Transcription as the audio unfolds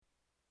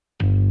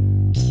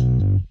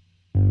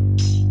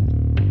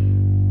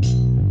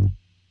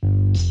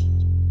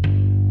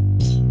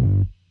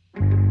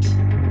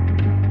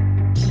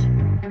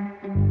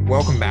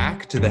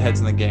to the Heads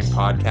in the Game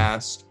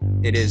podcast.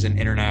 It is an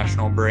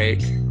international break,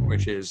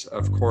 which is,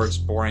 of course,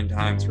 boring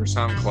times for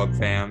some club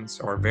fans,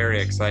 or very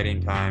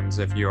exciting times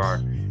if you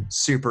are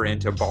super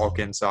into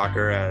Balkan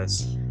soccer,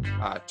 as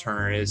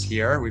Turner is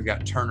here. We've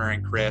got Turner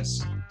and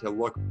Chris to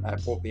look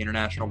at both the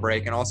international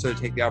break and also to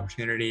take the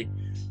opportunity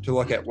to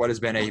look at what has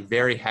been a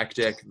very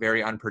hectic,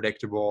 very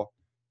unpredictable,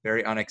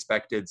 very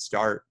unexpected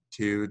start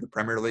to the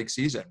Premier League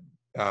season.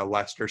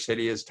 Leicester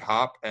City is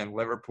top and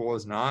Liverpool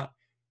is not.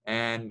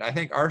 And I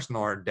think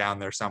Arsenal are down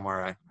there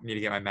somewhere. I need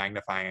to get my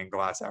magnifying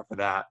glass out for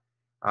that.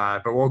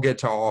 But we'll get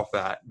to all of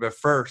that. But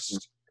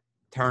first,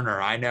 Turner,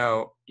 I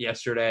know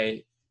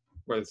yesterday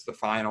was the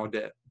final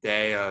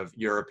day of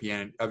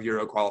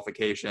Euro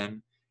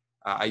qualification,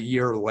 a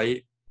year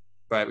late,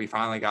 but we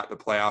finally got the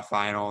playoff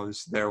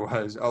finals. There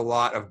was a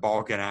lot of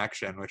Balkan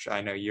action, which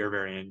I know you're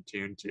very in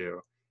tune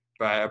to.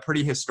 But a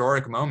pretty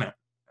historic moment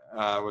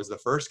was the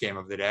first game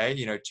of the day.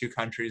 You know, two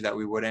countries that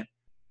we wouldn't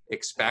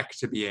expect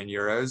to be in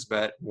Euros,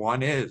 but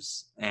one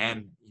is.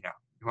 And, you know,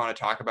 you want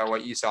to talk about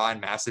what you saw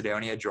in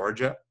Macedonia,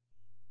 Georgia?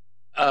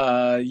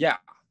 Yeah,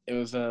 it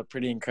was a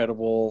pretty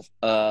incredible.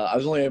 I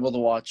was only able to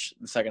watch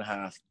the second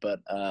half,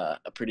 but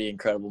a pretty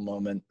incredible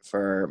moment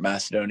for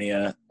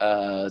Macedonia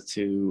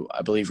to,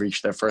 I believe,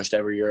 reach their first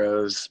ever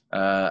Euros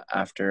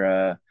after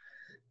a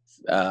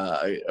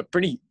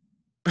pretty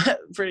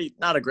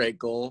not a great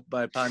goal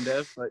by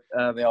Pandev, but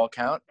they all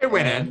count. It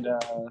went in.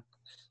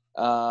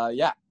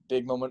 Yeah,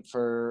 big moment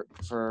for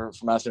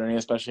Macedonia,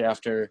 especially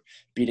after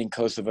beating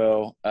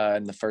Kosovo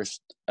in the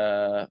first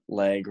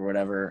leg or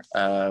whatever,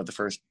 the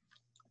first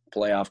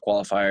playoff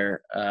qualifier.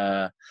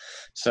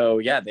 So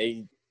yeah,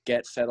 they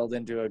get settled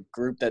into a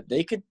group that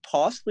they could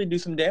possibly do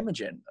some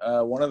damage in.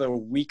 One of the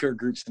weaker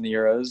groups in the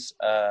Euros,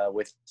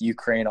 with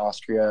Ukraine,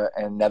 Austria,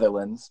 and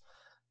Netherlands.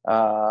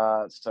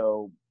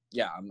 So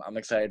yeah, I'm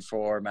excited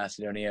for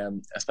Macedonia,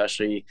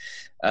 especially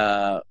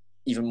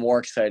even more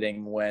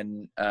exciting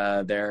when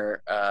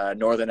their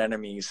northern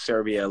enemies,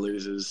 Serbia,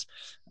 loses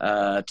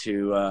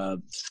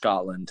to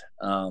Scotland,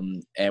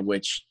 and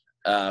which,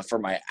 for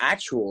my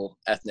actual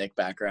ethnic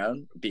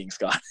background, being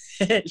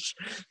Scottish,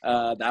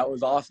 that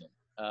was awesome.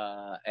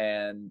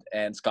 And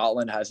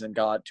Scotland hasn't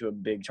got to a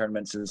big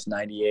tournament since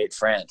 '98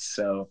 France,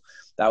 so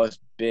that was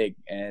big.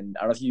 And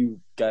I don't know if you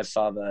guys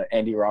saw the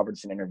Andy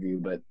Robertson interview,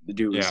 but the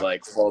dude was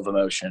like full of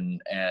emotion,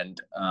 and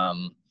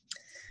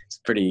it's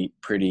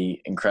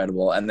pretty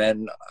incredible. And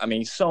then, I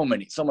mean, so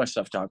much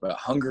stuff to talk about.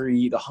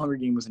 Hungary, the Hunger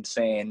Game was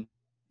insane.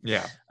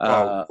 Yeah.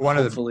 Well,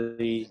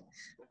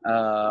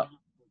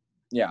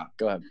 yeah,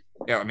 go ahead.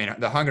 Yeah, I mean,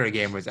 the Hungary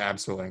Game was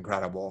absolutely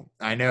incredible.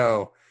 I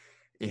know,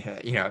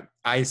 you know,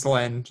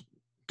 Iceland,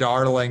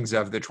 darlings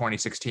of the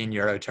 2016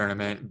 Euro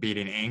tournament,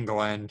 beating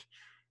England,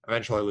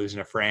 eventually losing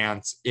to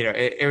France. You know,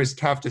 it was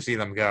tough to see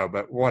them go,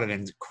 but what an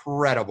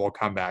incredible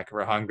comeback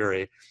for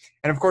Hungary.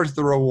 And of course,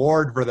 the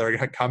reward for their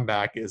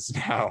comeback is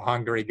now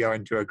Hungary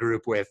going to a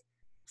group with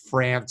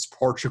France,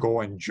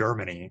 Portugal, and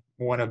Germany.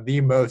 One of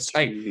the most,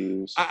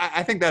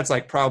 I think that's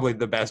like probably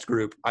the best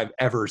group I've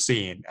ever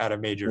seen at a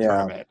major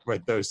tournament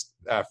with those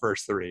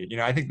first three. You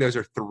know, I think those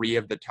are three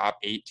of the top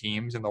 8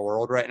 teams in the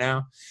world right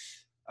now.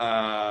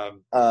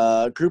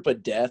 Group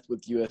of death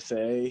with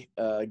USA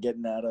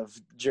getting out of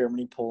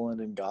Germany,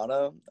 Poland, and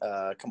Ghana.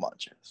 Come on,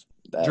 Chaz.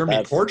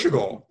 Germany,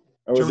 Portugal.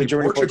 Or was it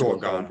Germany, Portugal?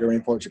 Ghana.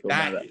 Germany, Portugal.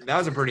 That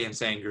was a pretty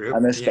insane group. I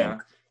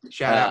misspoke.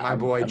 Shout out my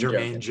boy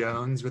Jermaine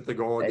Jones with the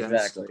goal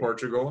against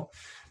Portugal.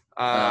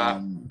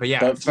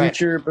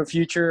 But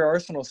future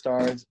Arsenal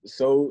stars,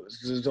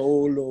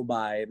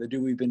 Zolobai, the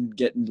dude we've been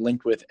getting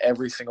linked with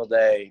every single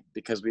day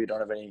because we don't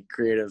have any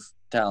creative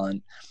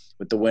talent,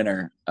 with the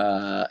winner,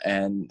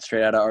 and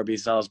straight out of RB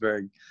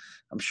Salzburg.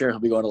 I'm sure he'll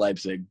be going to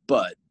Leipzig,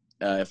 but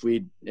if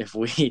we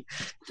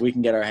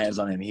can get our hands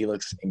on him, he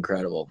looks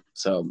incredible.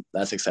 So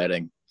that's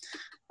exciting.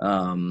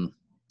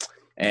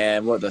 And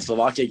the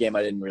Slovakia game,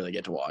 I didn't really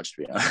get to watch,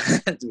 to be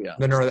honest.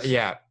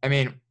 I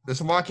mean, the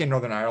Slovakia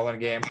Northern Ireland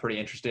game, pretty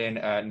interesting.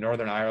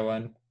 Northern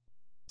Ireland,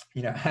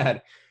 you know,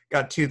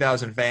 got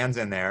 2,000 fans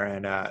in there,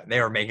 and they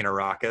were making a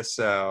ruckus.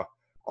 So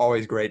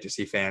always great to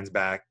see fans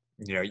back.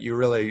 You know, you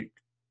really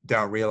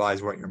don't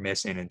realize what you're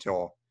missing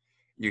until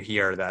you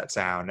hear that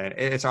sound. And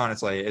it's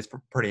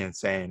pretty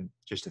insane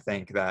just to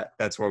think that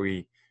that's what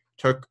we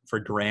took for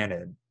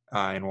granted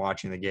in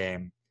watching the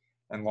game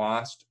and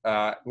lost.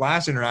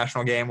 Last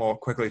international game we'll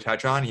quickly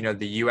touch on, you know,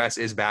 the U.S.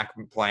 is back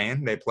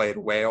playing. They played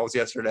Wales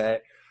yesterday,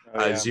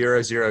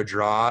 0-0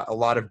 draw. A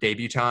lot of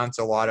debutants,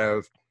 a lot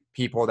of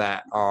people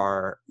that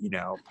are, you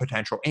know,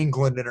 potential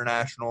England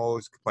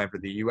internationals playing for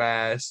the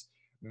U.S.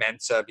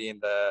 Mensah being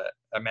the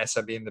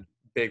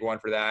big one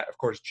for that. Of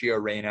course, Gio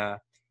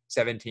Reyna,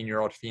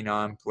 17-year-old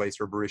phenom, plays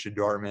for Borussia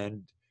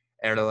Dortmund.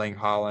 Erling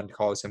Haaland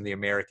calls him the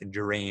American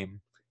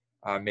Dream,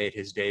 made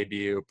his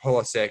debut.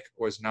 Pulisic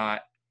was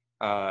not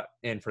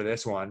in for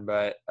this one,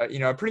 but, you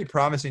know, a pretty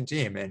promising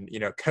team. And, you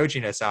know,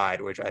 coaching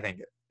aside, which I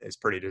think is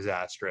pretty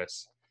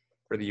disastrous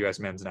for the U.S.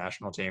 men's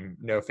national team,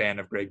 no fan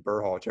of Greg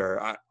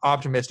Berhalter.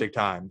 Optimistic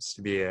times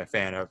to be a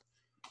fan of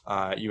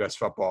U.S.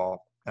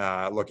 football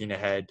looking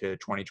ahead to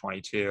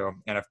 2022.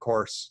 And of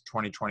course,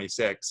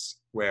 2026,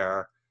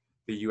 where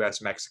the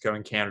US, Mexico,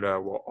 and Canada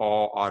will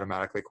all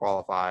automatically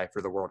qualify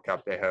for the World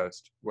Cup they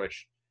host,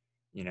 which,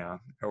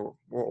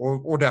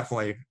 we'll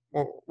definitely,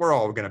 we're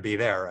all going to be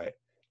there, right?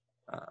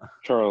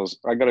 Charles,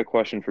 I got a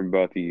question for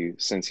both of you,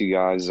 since you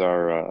guys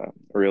are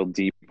real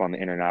deep on the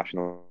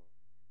international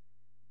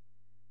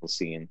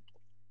scene.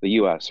 The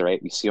US,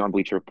 right? We see on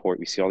Bleacher Report,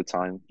 we see all the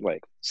time,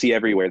 like see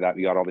everywhere that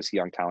we got all this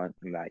young talent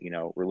and that,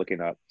 we're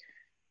looking up.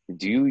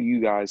 Do you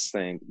guys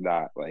think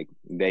that like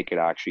they could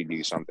actually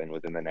do something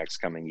within the next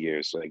coming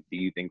years? Like, do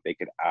you think they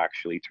could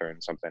actually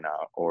turn something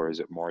out, or is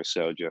it more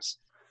so just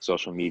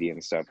social media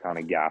and stuff kind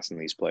of gassing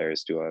these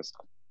players to us?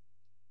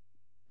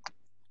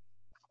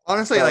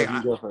 Honestly, I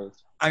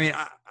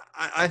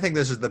think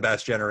this is the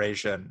best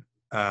generation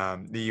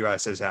the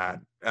U.S. has had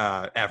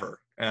ever.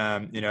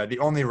 The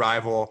only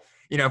rival,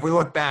 if we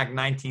look back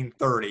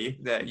 1930,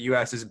 the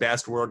U.S.'s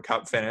best World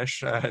Cup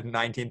finish,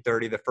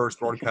 1930, the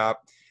first World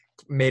Cup,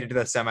 made it to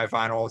the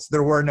semifinals.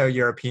 There were no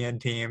European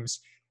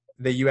teams.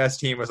 The U.S.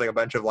 team was like a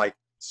bunch of like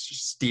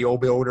steel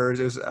builders.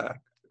 It was a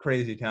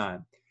crazy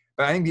time.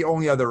 But I think the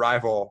only other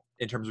rival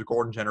in terms of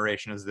golden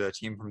generation is the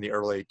team from the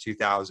early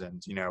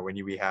 2000s, when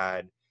we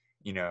had,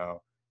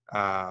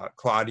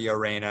 Claudio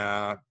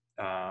Reyna,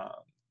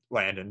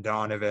 Landon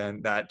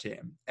Donovan, that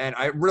team. And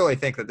I really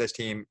think that this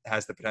team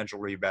has the potential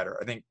to be better.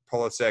 I think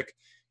players like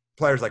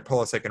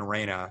Pulisic and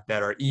Reyna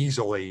that are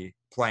easily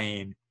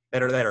playing,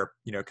 that are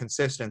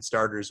consistent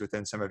starters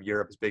within some of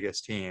Europe's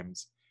biggest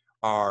teams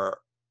are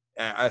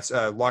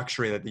a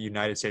luxury that the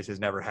United States has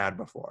never had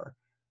before.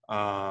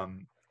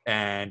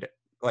 And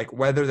like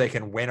whether they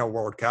can win a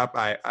World Cup,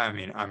 I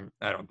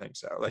don't think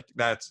so. Like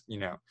that's,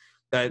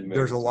 that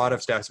there's a lot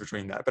of steps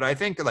between that. But I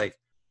think like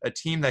a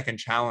team that can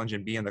challenge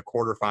and be in the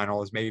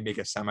quarterfinals, maybe make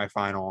a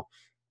semifinal,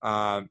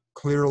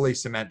 clearly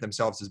cement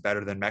themselves as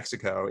better than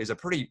Mexico is a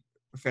pretty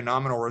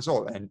phenomenal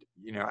result. And,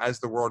 as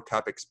the World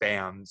Cup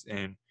expands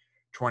in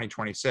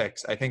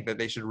 2026, I think that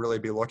they should really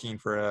be looking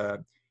for a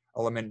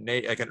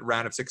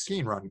round of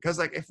 16 run. Because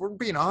like, if we're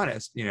being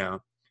honest, the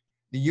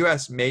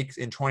U.S. makes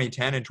in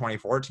 2010 and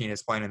 2014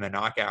 is playing in the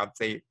knockouts.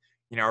 They,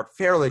 are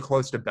fairly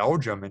close to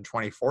Belgium in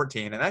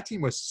 2014. And that team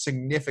was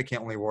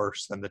significantly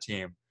worse than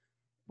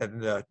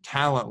the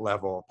talent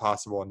level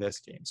possible in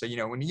this team. So,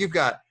 when you've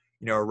got,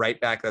 a right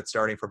back that's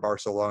starting for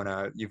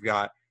Barcelona, you've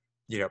got,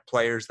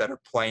 players that are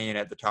playing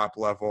at the top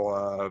level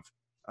of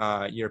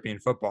European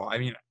football. I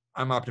mean,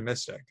 I'm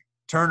optimistic.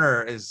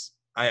 Turner is,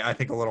 I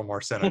think, a little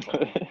more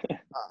cynical.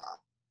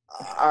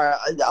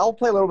 I'll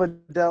play a little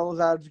bit devil's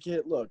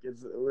advocate. Look,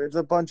 it's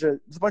a bunch of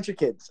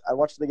kids. I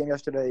watched the game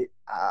yesterday.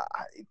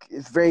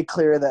 It's very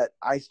clear that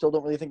I still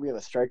don't really think we have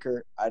a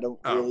striker. I don't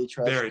really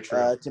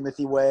trust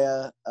Timothy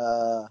Weah,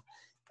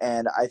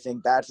 and I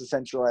think that's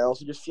essential. I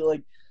also just feel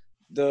like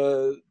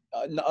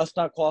us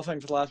not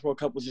qualifying for the last World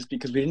Cup was just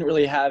because we didn't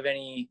really have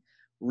any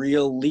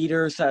real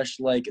leader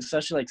especially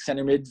like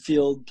center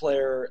midfield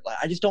player.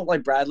 I just don't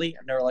like Bradley.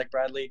 I've never liked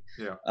Bradley.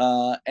 Yeah.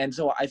 And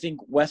so I think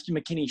Weston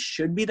McKennie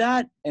should be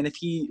that. And if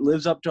he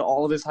lives up to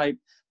all of his hype,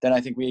 then I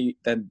think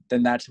then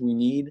that's who we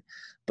need.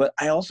 But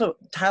I also,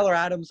 Tyler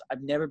Adams,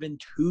 I've never been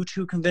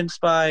too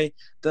convinced by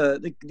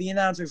the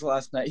announcers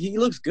last night. He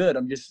looks good.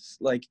 I'm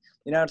just like,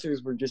 the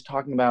announcers were just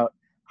talking about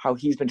how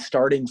he's been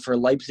starting for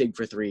Leipzig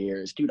for 3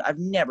 years. Dude, I've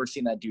never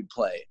seen that dude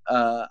play.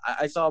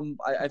 I saw him,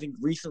 I think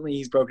recently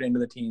he's broken into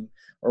the team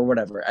or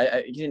whatever.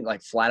 He didn't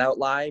like flat out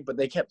lie, but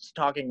they kept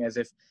talking as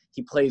if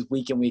he plays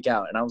week in, week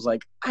out. And I was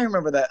like, I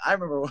remember that. I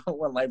remember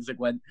when Leipzig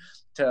went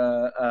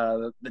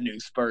to the new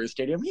Spurs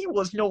stadium. He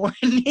was nowhere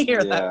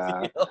near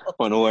that field.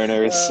 When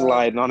Werner was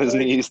sliding on his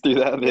knees through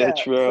that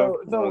pitch, bro.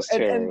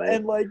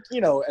 And like,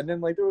 and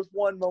then like there was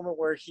one moment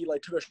where he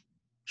like took a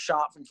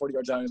shot from 40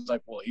 yards out and he's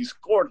like, well, he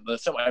scored in the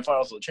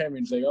semifinals of the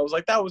Champions League. I was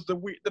like, that was the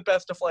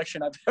best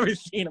deflection I've ever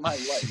seen in my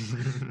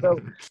life. So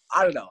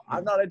I don't know.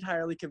 I'm not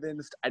entirely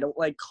convinced. I don't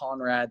like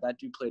Conrad. That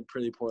dude played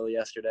pretty poorly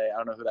yesterday. I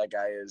don't know who that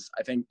guy is.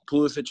 I think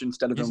Pulisic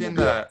instead of him would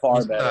be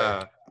far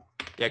better.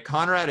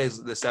 Conrad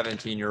is the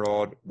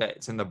 17-year-old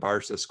that's in the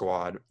Barca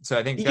squad. So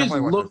I think he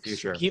definitely wants the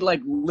future. He like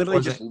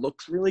literally just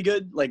looks really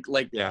good. Like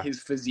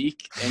his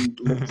physique and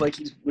looks like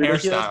he's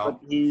ridiculous.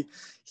 But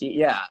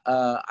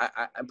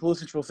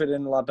Pulisic will fit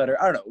in a lot better.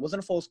 I don't know. It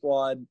wasn't a full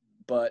squad,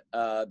 but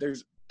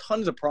there's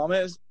tons of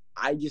promise.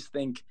 I just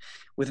think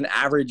with an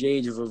average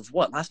age of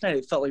what? Last night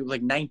it felt like it was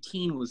like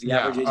 19 was the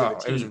average age of the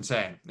team. It was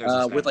insane.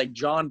 With like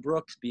John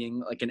Brooks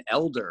being like an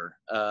elder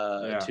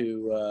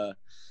to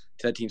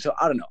that team. So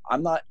I don't know.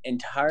 I'm not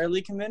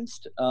entirely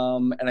convinced.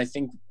 And I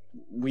think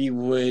we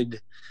would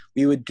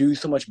do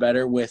so much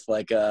better with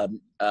like a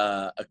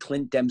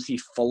Clint Dempsey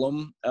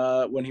Fulham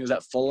when he was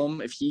at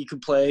Fulham. If he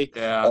could play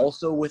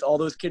also with all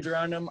those kids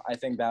around him, I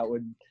think that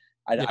would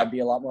I'd be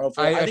a lot more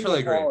hopeful. I think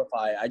we'll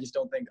qualify. I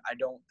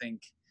don't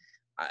think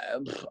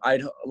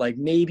I'd like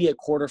maybe a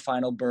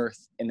quarterfinal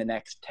berth in the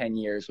next 10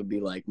 years would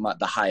be like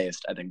the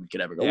highest I think we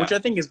could ever go, which I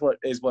think is what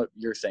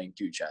you're saying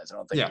too, Chaz. I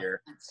don't think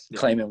you're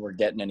claiming we're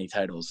getting any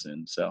titles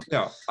soon. So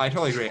no, I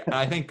totally agree. And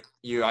I think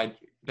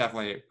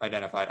definitely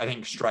identified. I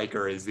think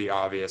striker is the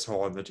obvious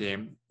hole in the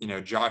team. You know,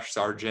 Josh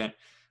Sargent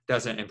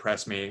doesn't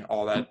impress me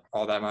all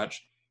that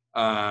much.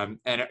 And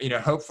you know,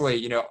 hopefully,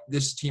 you know,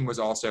 this team was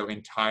also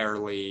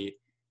entirely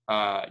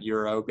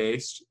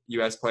Euro-based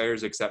U.S.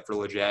 players, except for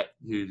Leggett,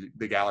 who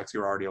the Galaxy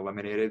were already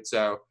eliminated.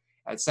 So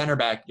at center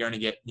back, you're going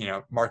to get, you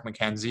know, Mark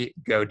McKenzie,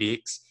 go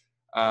Deeks,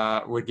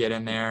 would get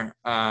in there.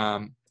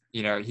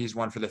 You know, he's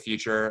one for the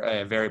future,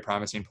 a very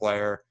promising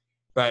player.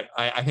 But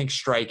I think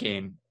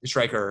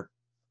striker,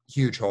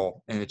 huge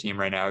hole in the team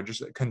right now.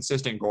 Just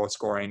consistent goal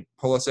scoring.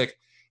 Pulisic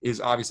is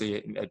obviously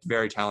a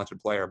very talented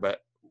player, but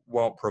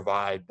won't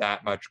provide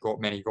that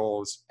many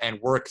goals, and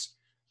works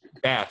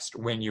best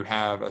when you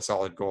have a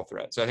solid goal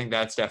threat. So I think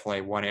that's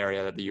definitely one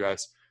area that the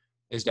U.S.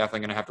 is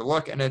definitely going to have to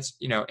look. And it's,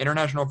 you know,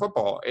 international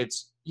football.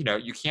 It's, you know,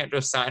 you can't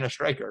just sign a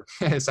striker.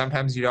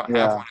 Sometimes you don't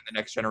have one in the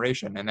next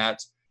generation. And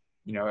that's,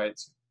 you know,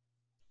 it's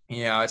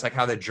like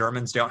how the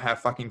Germans don't have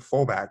fucking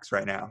fullbacks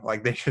right now.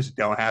 Like they just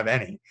don't have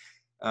any.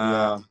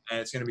 And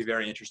it's going to be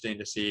very interesting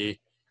to see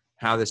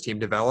how this team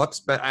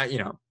develops. But I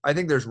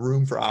think there's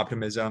room for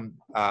optimism.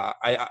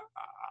 I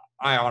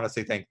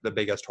honestly think the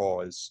biggest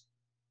hole is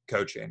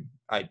coaching.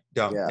 I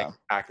don't think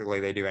tactically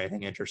they do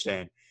anything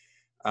interesting.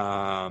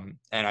 And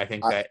I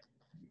think that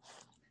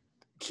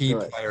key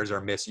players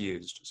are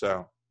misused.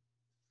 So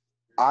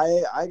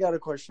I got a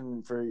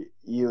question for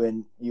you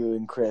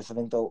and Chris. I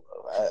think the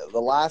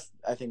last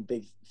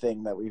big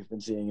thing that we've been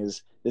seeing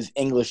is this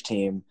English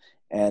team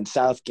and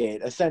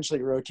Southgate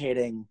essentially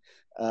rotating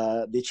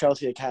the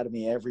Chelsea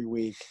Academy every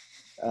week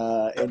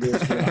into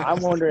his team.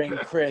 I'm wondering,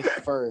 Chris,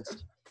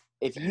 first,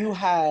 if you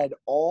had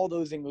all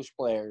those English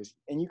players,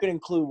 and you could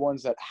include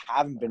ones that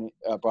haven't been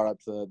brought up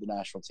to the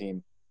national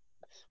team,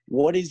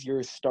 what is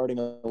your starting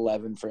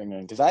 11 for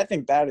England? Because I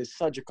think that is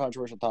such a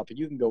controversial topic.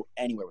 You can go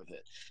anywhere with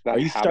it. Are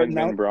you starting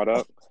Mount? Brought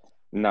up?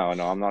 No,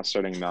 I'm not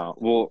starting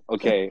Mount. Well,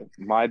 okay,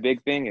 my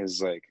big thing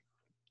is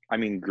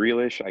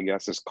Grealish, I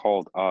guess, is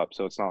called up,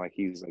 so it's not like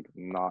he's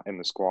not in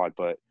the squad.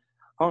 But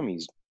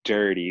homie's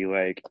dirty.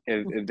 Like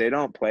if they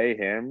don't play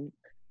him,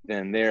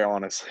 then they're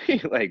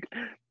honestly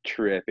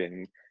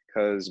tripping.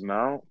 Because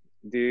Mount,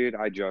 dude,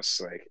 I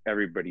just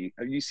everybody.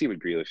 You see what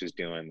Grealish is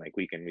doing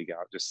week in, week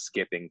out, just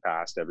skipping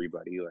past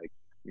everybody.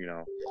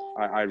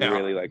 I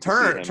really like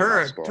Turner.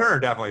 Turner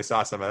definitely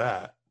saw some of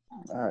that.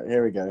 All right,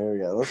 here we go.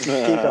 Let's keep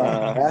going.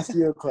 I'll ask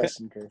you a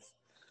question, Chris.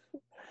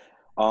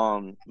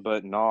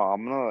 But no,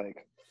 I'm gonna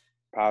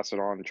pass it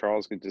on.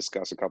 Charles could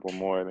discuss a couple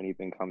more if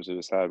anything comes to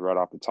his head right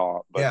off the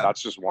top. But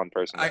that's just one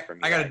person. For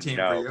me, I got a team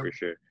for you for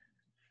sure.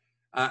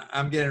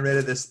 I'm getting rid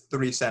of this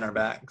 3 center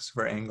backs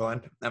for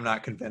England. I'm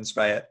not convinced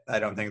by it. I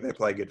don't think they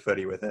play good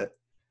footy with it.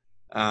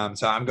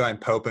 So I'm going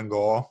Pope in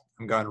goal.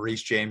 I'm going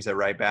Reece James at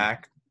right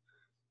back.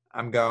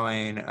 I'm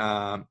going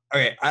I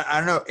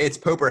don't know. It's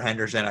Pope or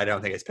Henderson. I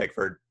don't think it's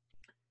Pickford.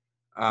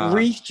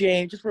 Reece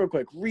James, just real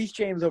quick. Reece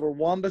James over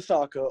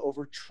Wan-Bissaka,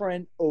 over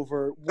Trent,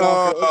 over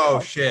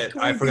Walker. Shit.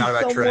 I forgot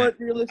about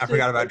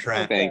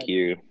Trent. Thank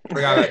you.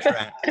 Forgot about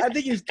Trent. I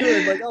think he's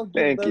good. I'll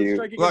give Thank you.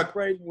 Look,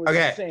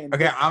 okay.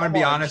 I'm going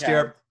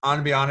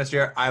to be honest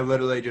here. I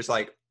literally just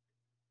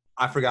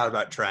I forgot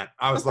about Trent.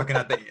 I was looking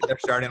at their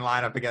starting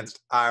lineup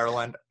against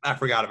Ireland. I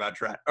forgot about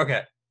Trent.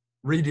 Okay.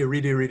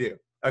 Redo.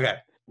 Okay.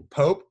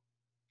 Pope,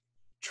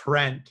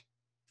 Trent,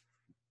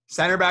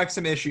 center back,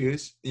 some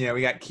issues. You know,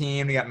 we got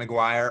Keane, we got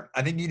Maguire.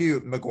 I think you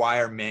do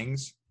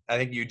Maguire-Mings. I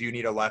think you do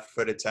need a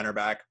left-footed center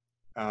back,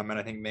 and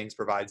I think Mings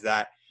provides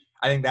that.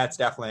 I think that's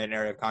definitely an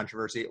area of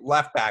controversy.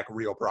 Left back,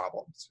 real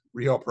problems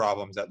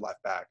at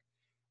left back.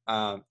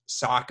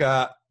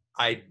 Saka,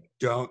 I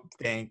don't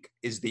think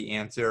is the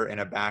answer in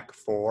a back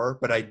four,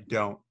 but I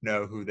don't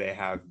know who they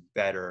have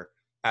better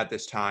at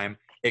this time,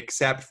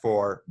 except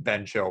for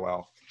Ben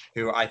Chilwell,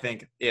 who I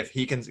think if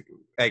he can,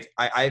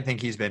 I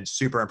think he's been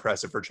super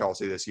impressive for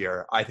Chelsea this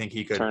year. I think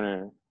he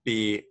could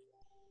be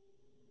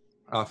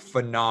a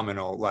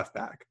phenomenal left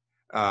back.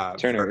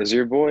 Is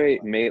your boy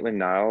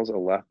Maitland-Niles a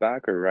left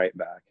back or right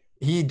back?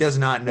 He does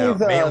not know.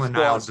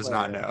 Maitland-Niles does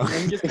not know.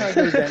 He just kind of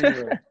goes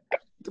anywhere.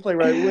 To play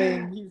right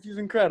wing, he's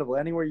incredible.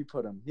 Anywhere you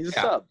put him, he's a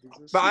sub.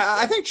 But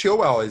I think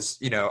Chilwell is,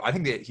 I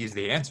think that he's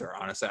the answer,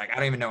 honestly. I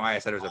don't even know why I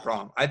said it was a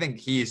problem. I think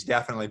he's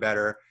definitely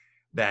better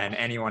than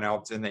anyone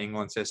else in the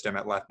England system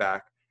at left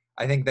back.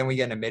 I think then we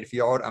get into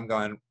midfield. I'm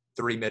going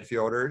 3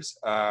 midfielders.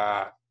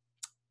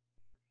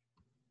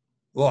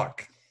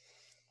 Look,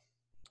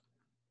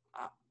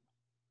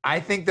 I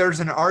think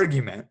there's an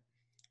argument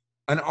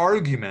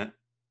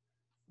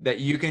that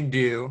you can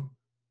do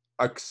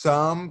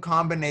some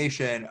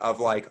combination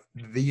of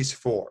these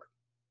 4.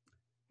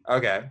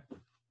 Okay.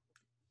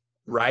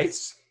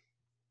 Rice,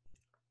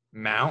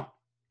 Mount,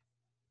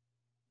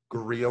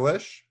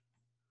 Grealish,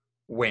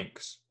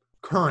 Winks.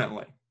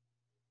 Currently.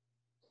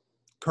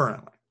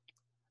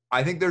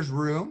 I think there's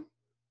room.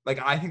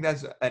 I think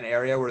that's an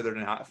area where they're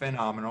not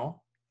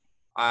phenomenal.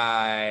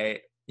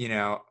 I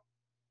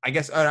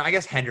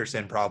guess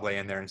Henderson probably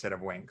in there instead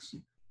of Winks.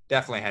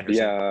 Definitely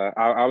Henderson. Yeah,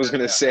 I was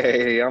going to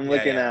say, I'm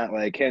looking at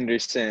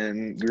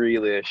Henderson,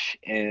 Grealish,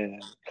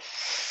 and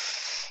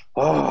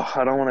Oh,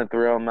 I don't want to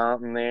throw him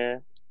out in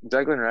there.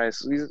 Declan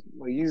Rice,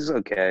 he's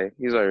okay.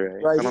 He's all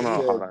right. I Rice don't is know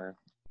how good. high.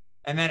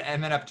 And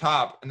then up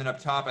top,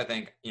 I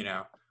think,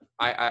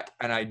 I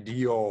an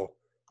ideal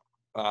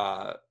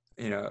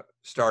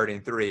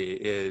starting three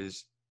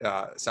is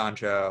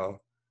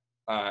Sancho,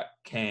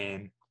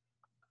 Kane.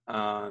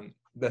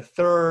 The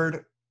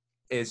third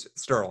is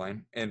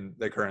Sterling in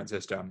the current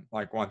system,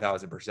 like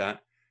 1,000%.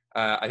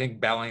 I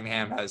think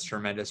Bellingham has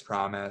tremendous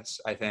promise.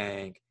 I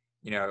think,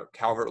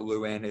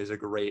 Calvert-Lewin is a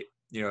great,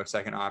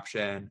 second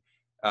option.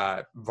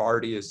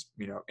 Vardy is,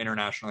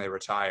 internationally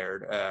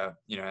retired,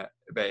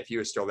 but if he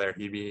was still there,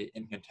 he'd be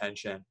in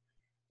contention.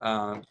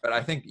 But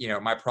I think,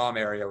 my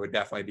problem area would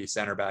definitely be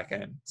center back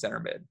and center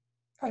mid.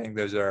 I think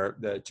those are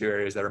the two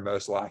areas that are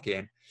most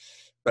lacking.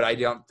 But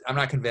I'm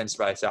not convinced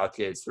by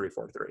Southgate's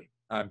 3-4-3.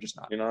 I'm just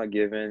not.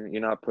 You're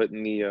not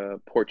putting the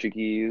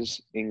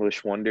Portuguese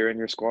English wonder in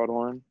your squad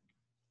one,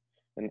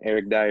 and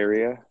Eric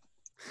Diarrhea.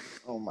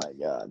 Oh my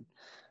God.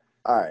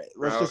 All right,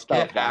 let's Bro, just stop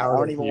get that. I out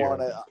don't of even here.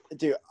 want to,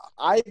 dude.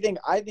 I think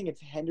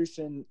it's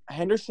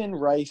Henderson,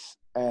 Rice,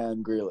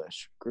 and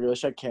Grealish.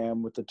 Grealish at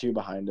Cam with the two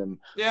behind him.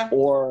 Yeah.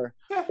 Or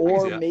Yeah, I can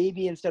see that.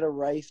 maybe instead of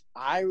Rice,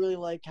 I really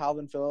like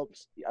Calvin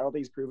Phillips. I don't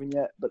think he's proven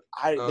yet, but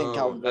I think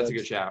Calvin That's a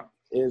Phillips good shout.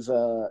 is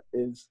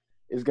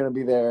going to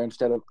be there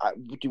instead of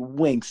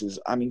Winks.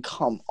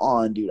 Come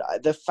on, dude.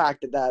 The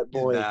fact that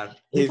He's boy bad.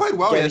 He is played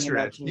well getting in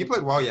yesterday. that team, He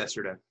played well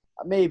yesterday.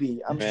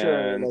 maybe I'm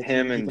sure Man, like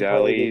him he and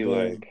can play a good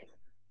Deli, game.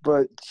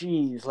 But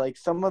geez, like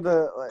some of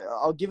the,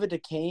 I'll give it to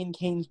Kane.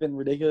 Kane's been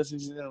ridiculous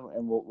this season,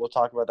 and we'll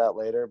talk about that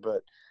later.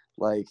 But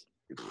like,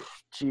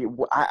 gee,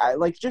 I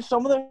like just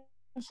some of the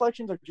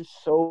selections are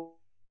just so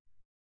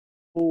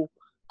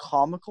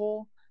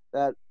comical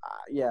that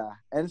yeah.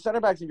 And center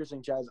back's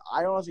interesting, Chaz.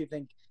 I honestly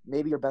think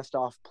maybe you're best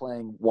off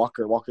playing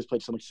Walker. Walker's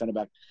played so much center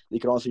back that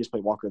you could honestly just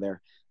play Walker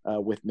there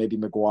with maybe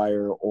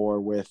Maguire or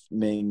with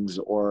Mings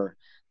or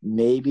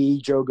maybe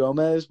Joe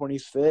Gomez when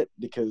he's fit,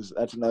 because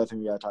that's another thing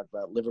we got to talk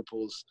about.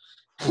 Liverpool's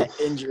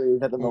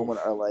injuries at the moment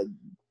are like,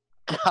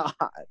 God.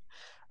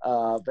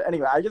 But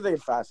anyway, I just think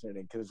it's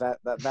fascinating because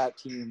that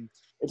team,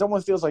 it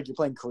almost feels like you're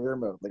playing career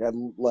mode. Like I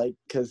like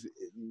because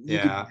you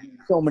Yeah. could do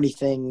so many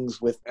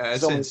things with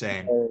It's so many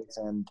insane. players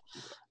and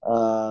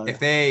If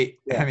they,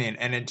 yeah.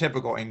 and in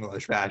typical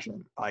English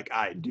fashion, like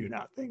I do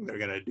not think they're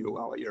gonna do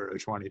well at Euro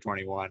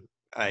 2021.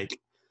 Like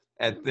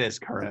at this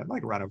current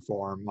run of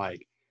form,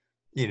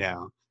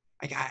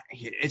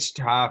 it's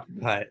tough,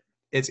 but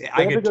They have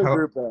a good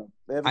group though.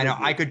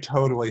 I could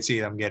totally see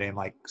them getting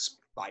like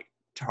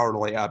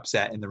totally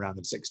upset in the round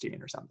of 16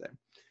 or something,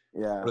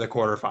 Yeah. or the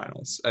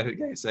quarterfinals. I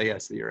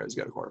guess the Euros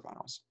go to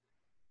quarterfinals.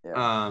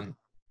 Yeah.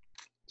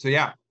 So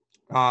yeah,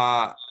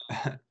 a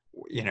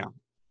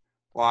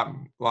lot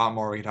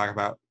more we can talk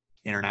about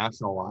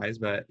international wise,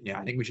 but yeah,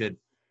 I think we should,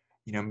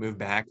 move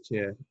back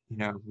to,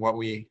 what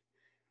we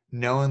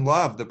know and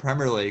love, the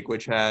Premier League,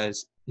 which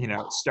has,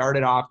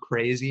 started off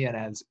crazy and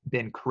has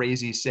been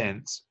crazy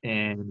since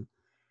in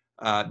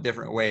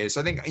different ways.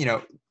 So I think,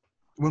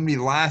 when we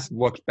last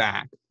looked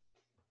back,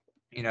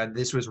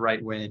 this was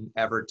right when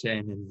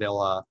Everton and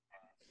Villa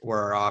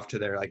were off to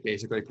their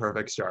basically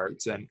perfect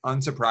starts. And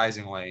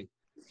unsurprisingly,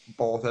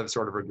 both have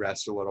sort of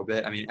regressed a little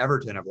bit. I mean,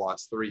 Everton have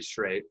lost 3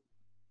 straight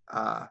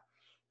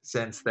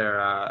since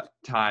their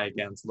tie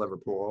against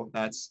Liverpool.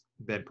 That's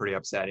been pretty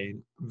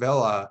upsetting.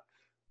 Villa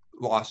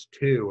lost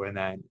 2 and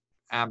then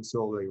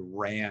absolutely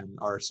ran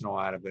Arsenal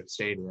out of the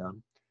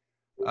stadium.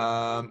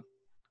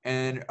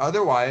 And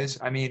otherwise,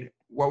 I mean,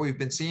 what we've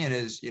been seeing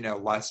is,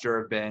 Leicester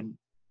have been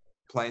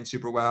playing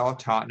super well.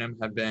 Tottenham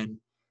have been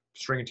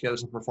stringing together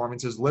some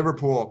performances.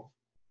 Liverpool,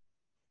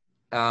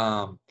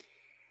 have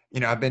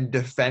been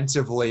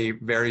defensively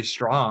very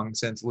strong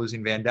since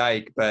losing Van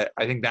Dijk, but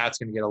I think that's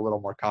going to get a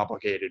little more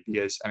complicated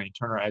because, I mean,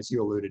 Turner, as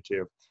you alluded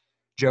to,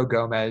 Joe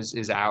Gomez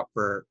is out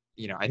for,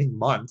 I think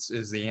months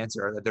is the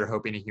answer, that they're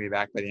hoping he can be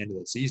back by the end of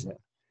the season.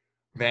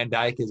 Van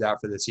Dijk is out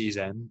for the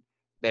season.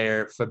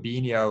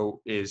 Fabinho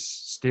is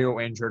still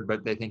injured,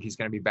 but they think he's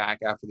going to be back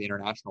after the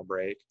international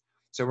break.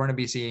 So we're going to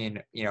be seeing,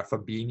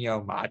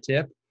 Fabinho,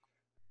 Matip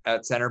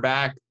at center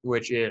back,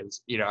 which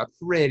is, a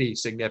pretty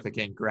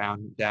significant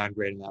ground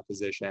downgrade in that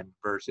position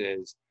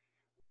versus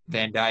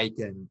Van Dijk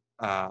and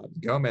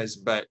Gomez.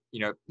 But,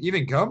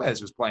 even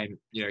Gomez was playing,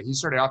 he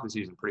started off the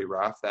season pretty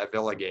rough. That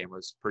Villa game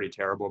was pretty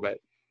terrible, but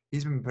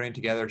he's been putting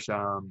together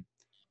some,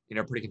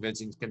 pretty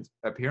convincing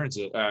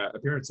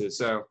appearances.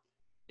 So,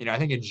 I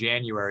think in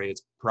January,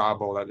 it's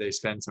probable that they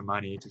spend some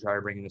money to try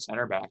to bring in a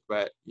center back.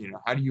 But,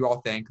 how do you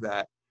all think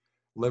that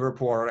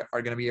Liverpool are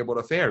going to be able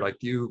to fare? Do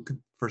you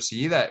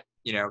foresee that,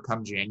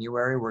 come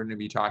January, we're going to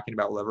be talking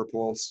about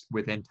Liverpool's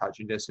within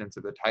touching distance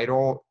of the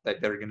title,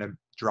 that they're going to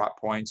drop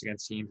points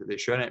against teams that they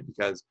shouldn't?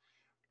 Because,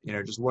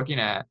 just looking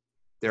at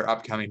their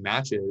upcoming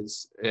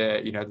matches,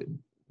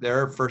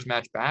 their first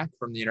match back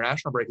from the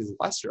international break is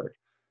Leicester.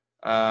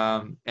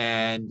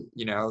 And,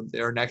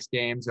 their next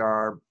games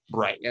are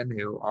Brighton,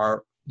 who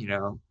are,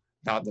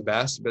 not the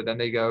best, but then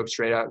they go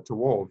straight out to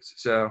Wolves.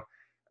 So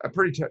a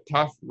pretty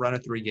tough run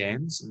of 3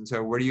 games. And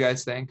so where do you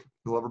guys think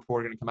the Liverpool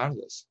are going to come out of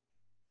this?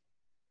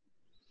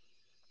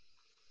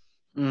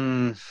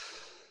 Mm,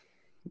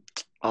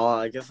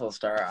 I guess I'll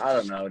start. I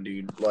don't know,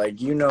 dude. Like,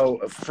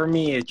 for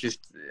me, it's just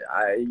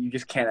you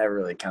just can't ever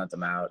really count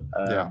them out.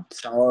 Yeah.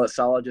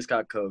 Salah just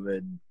got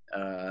COVID.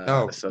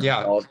 Oh, So the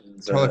yeah.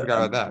 Dolphins Totally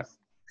forgot about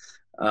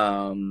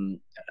that.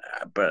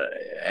 but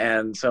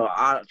and so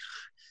I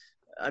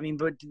mean,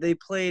 but they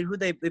played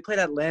they played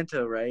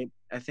Atlanta, right?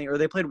 I think, or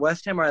they played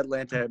West Ham or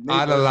Atlanta. Maybe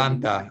both of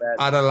them.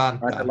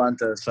 Atalanta.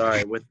 Atalanta,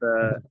 sorry, with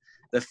the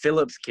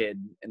Phillips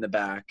kid in the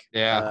back.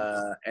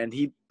 Yeah. And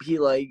he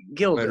like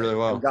killed Played it really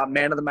well. and got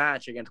man of the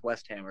match against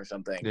West Ham or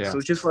something. Yeah. So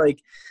it's just like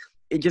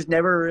it just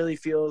never really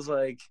feels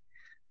like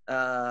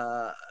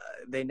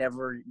they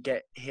never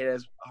get hit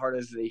as hard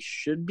as they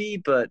should be.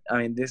 But I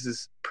mean, this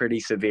is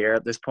pretty severe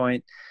at this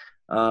point.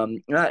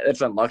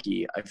 That's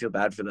unlucky. I feel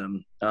bad for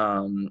them.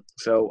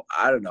 So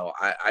I don't know.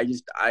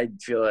 I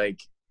feel like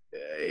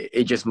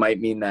it just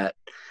might mean that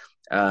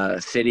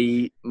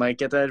City might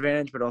get that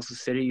advantage, but also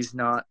City's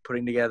not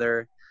putting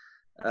together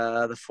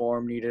the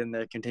form needed and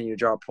to continue to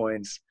drop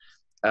points.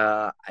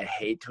 I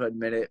hate to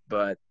admit it,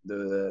 but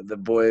the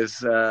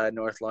boys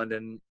North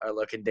London are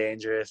looking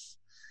dangerous.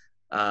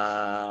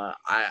 I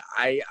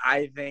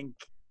think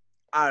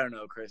I don't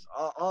know, Chris.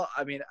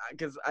 I mean,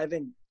 because I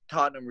think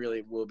Tottenham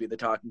really will be the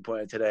talking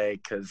point of today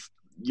because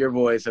your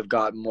boys have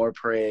gotten more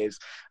praise.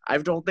 I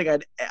don't think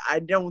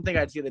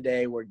I'd see the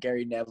day where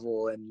Gary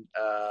Neville and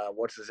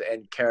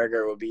and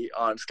Carragher will be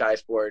on Sky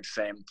Sports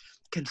saying,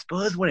 "Can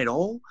Spurs win it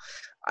all?"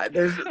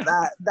 There's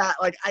that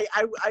like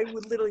I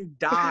would literally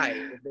die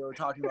if they were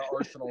talking about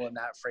Arsenal in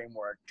that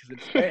framework because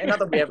it's and not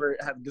that we ever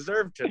have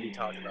deserved to be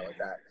talking about like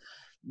that,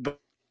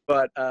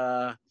 but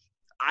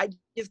I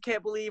just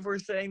can't believe we're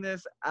saying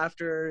this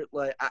after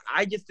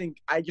I just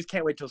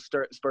can't wait till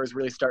Spurs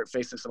really start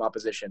facing some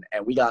opposition,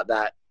 and we got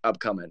that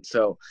upcoming.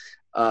 So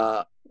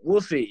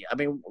we'll see. I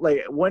mean,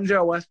 like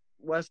 1-0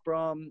 West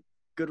Brom,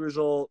 good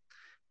result.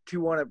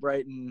 2-1 at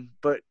Brighton,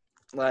 but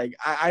like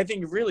I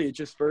think really it's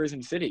just Spurs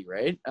and City,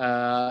 right?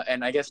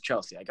 And I guess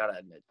Chelsea. I gotta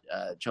admit,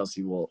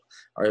 Chelsea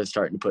are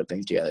starting to put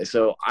things together.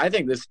 So I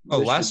think this.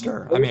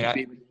 Leicester. I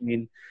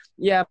mean,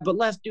 yeah, but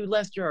Leicester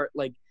are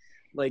like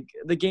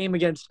the game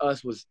against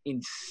us was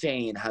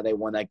insane how they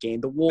won that game.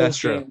 The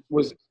Wolves game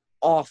was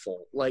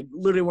awful. Like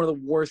literally one of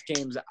the worst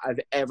games I've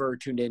ever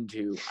tuned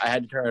into. I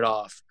had to turn it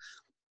off.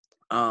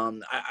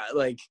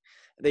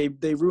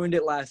 They ruined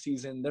it last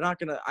season. They're not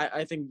gonna.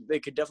 I think they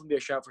could definitely be a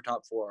shout for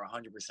top 4,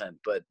 100%.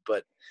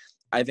 But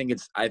I think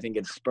it's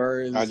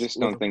Spurs. I just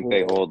don't think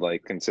they hold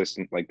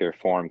their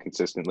form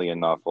consistently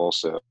enough.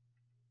 Also,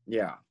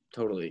 yeah,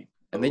 totally.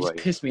 And they just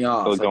piss me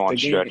off. They'll go on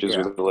stretches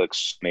where it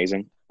looks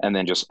amazing, and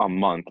then just a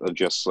month of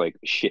just like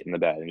shit in the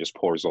bed and just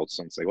poor results.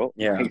 And it's like, well,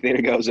 yeah,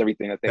 there goes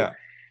everything. I think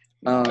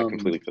I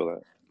completely feel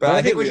that. But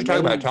I think we should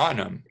talk about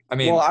Tottenham. I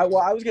mean, I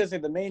was gonna say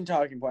the main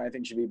talking point I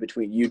think should be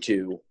between you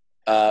two.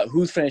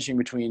 Who's finishing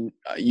between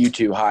you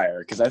two higher?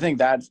 Because I think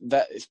that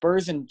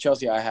Spurs and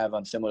Chelsea I have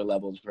on similar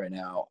levels right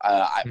now.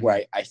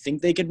 Where I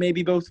think they could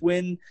maybe both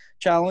win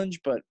challenge,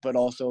 but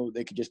also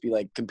they could just be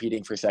like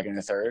competing for second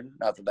or third.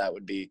 Not that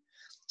would be.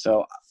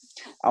 So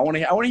I want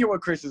to hear what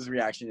Chris's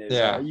reaction is.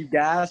 Yeah. Are you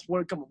gassed?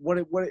 What?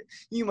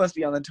 You must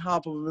be on the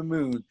top of the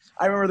moon.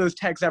 I remember those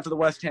texts after the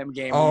West Ham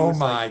game. Oh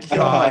my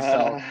God!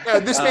 Yeah,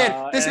 this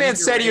man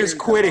said he was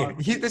quitting.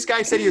 This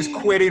guy said he was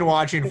quitting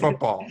watching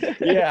football.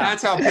 Yeah,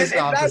 that's how pissed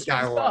off this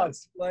guy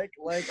was.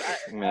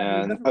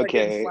 Man,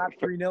 okay.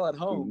 Slapped 3-0 at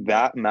home.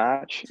 That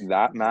match.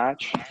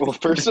 Well,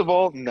 first of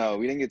all, no,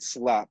 we didn't get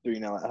slapped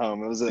 3-0 at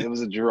home. It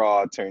was a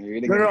draw, Turner.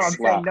 We didn't get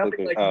slapped. I'm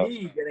saying nothing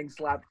me getting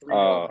slapped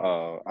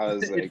 3-0.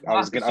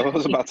 I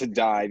was about to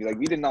die. Like,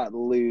 we did not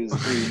lose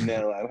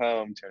 3-0 at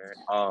home, Turner.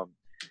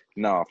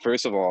 No,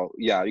 first of all,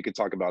 yeah, you could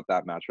talk about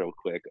that match real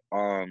quick.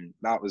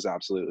 That was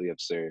absolutely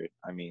absurd.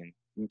 I mean,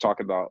 you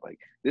talk about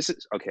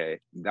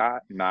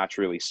that match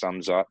really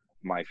sums up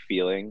my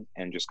feeling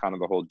and just kind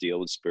of the whole deal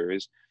with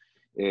Spurs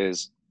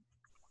is,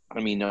 I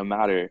mean, no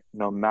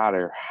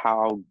matter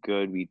how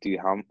good we do,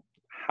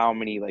 how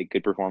many like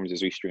good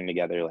performances we string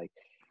together, like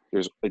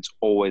it's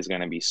always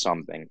going to be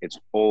something. It's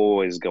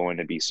always going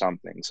to be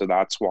something. So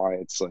that's why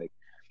it's like,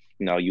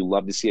 you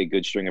love to see a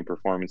good string of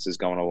performances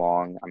going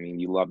along. I mean,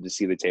 you love to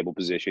see the table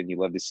position. You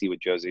love to see what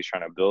Jose's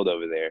trying to build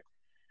over there.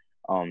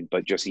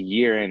 But just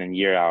year in and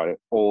year out,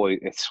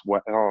 it's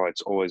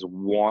always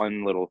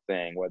one little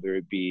thing, whether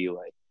it be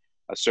like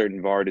a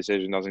certain VAR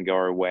decision doesn't go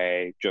our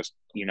way, just,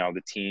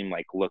 the team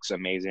like looks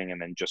amazing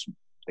and then just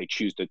they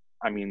choose the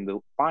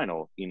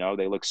final,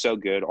 they look so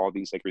good, all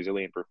these like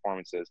resilient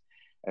performances,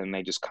 and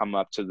they just come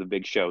up to the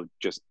big show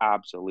just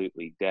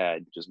absolutely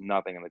dead, just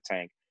nothing in the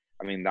tank.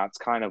 I mean, that's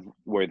kind of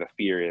where the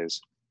fear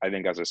is, I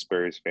think, as a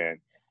Spurs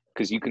fan,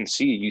 because you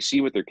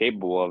see what they're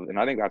capable of, and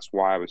I think that's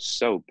why I was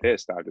so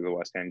pissed after the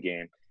West Ham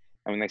game.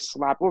 I mean, they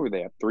slap over.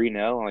 They had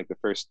 3-0 in like the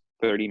first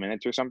 30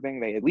 minutes or something.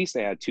 They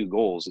had 2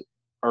 goals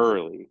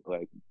early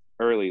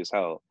as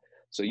hell.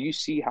 So you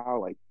see how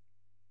like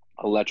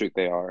electric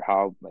they are,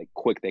 how like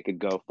quick they could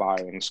go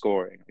firing and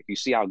scoring. Like, you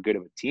see how good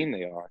of a team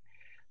they are.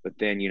 But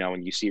then,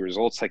 when you see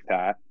results like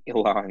that,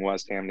 allowing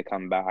West Ham to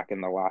come back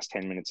in the last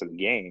 10 minutes of the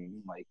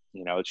game, like,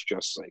 it's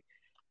just like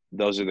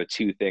those are the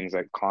two things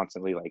that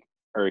constantly like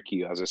irk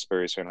you as a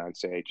Spurs fan, I'd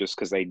say, just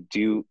because they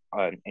do,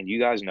 and you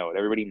guys know it,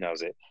 everybody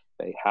knows it,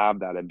 they have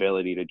that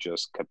ability to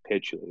just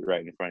capitulate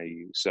right in front of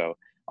you. So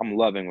I'm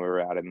loving where we're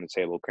at in the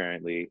table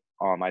currently.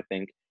 I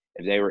think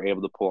if they were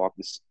able to pull off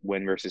this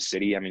win versus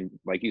City, I mean,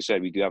 like you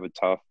said, we do have a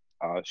tough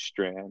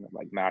strand of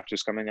like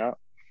matches coming up.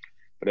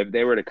 But if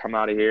they were to come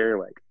out of here,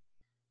 like,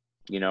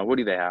 what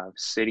do they have?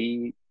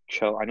 City,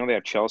 I know they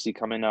have Chelsea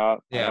coming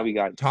up. I know Yeah. we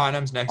got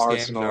Tottenham's next games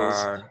Arsenal's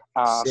are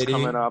ass City.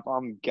 coming up.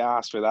 I'm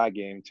gassed for that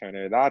game,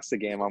 Turner. That's the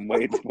game I'm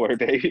waiting for,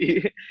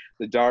 baby.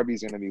 The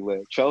derby's gonna be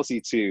lit.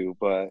 Chelsea too,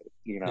 but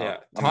Yeah.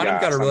 I'm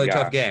Tottenham's got a gassed. really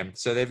tough game.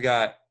 So they've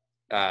got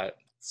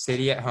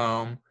City at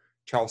home,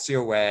 Chelsea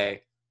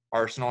away,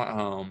 Arsenal at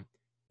home,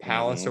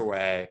 Palace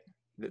away,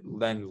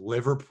 then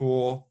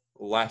Liverpool,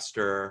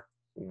 Leicester,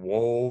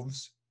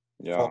 Wolves,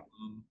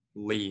 Fulham,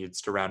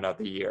 Leeds to round out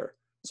the year.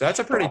 So that's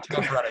a pretty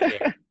tough run of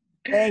games.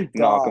 Thank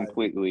No, God.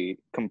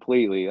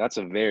 completely. That's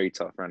a very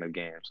tough run of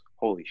games.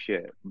 Holy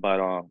shit. But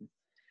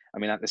I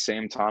mean, at the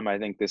same time, I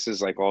think this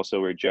is like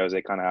also where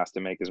Jose kind of has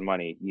to make his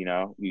money.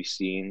 You've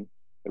seen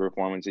the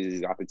performances.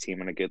 He's got the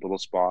team in a good little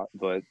spot,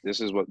 but this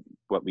is what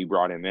we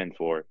brought him in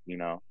for.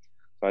 So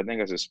I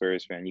think as a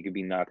Spurs fan, you could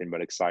be nothing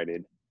but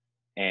excited.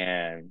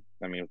 And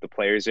I mean, with the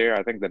players there,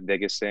 I think the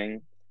biggest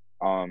thing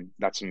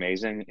that's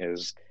amazing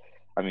is,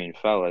 I mean,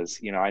 fellas,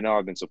 I know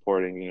I've been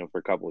supporting, for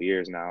a couple of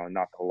years now, and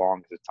not the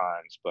longest of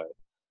times, but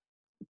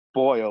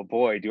boy, oh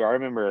boy, do I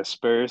remember a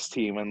Spurs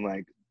team when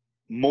like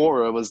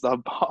Mora was the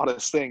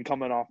hottest thing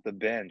coming off the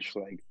bench.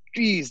 Like,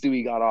 geez, do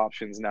we got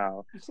options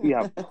now? We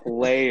have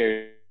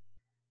players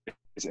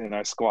in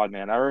our squad,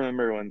 man. I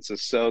remember when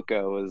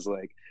Sissoko was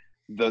like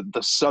the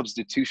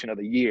substitution of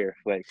the year.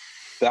 Like,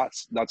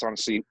 that's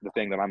honestly the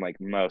thing that I'm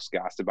like most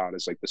gassed about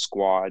is like the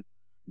squad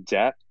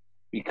depth.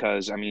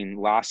 Because I mean,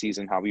 last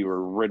season how we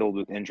were riddled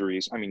with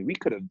injuries. I mean,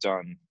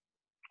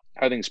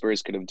 I think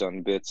Spurs could have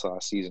done bits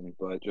last season,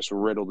 but just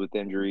riddled with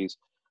injuries,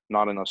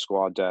 not enough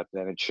squad depth,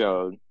 and it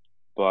showed.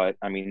 But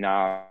I mean,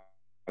 now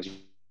as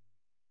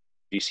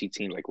you see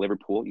teams like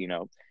Liverpool,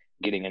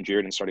 getting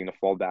injured and starting to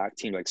fall back,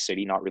 teams like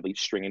City not really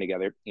stringing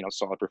together,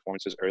 solid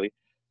performances early.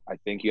 I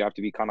think you have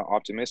to be kind of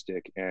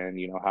optimistic and,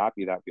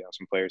 happy that we have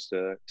some players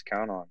to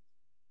count on.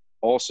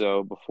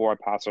 Also, before I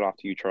pass it off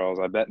to you, Charles,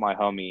 I bet my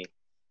homie,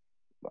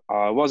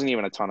 it wasn't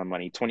even a ton of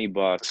money,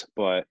 $20,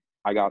 but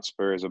I got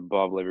Spurs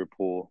above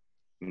Liverpool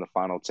in the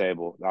final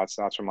table. That's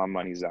where my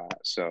money's at.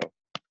 So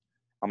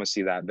I'm gonna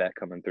see that bet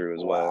coming through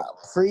as well. Wow.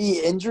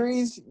 Free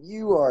injuries?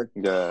 You are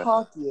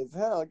cocky as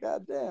hell.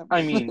 Goddamn.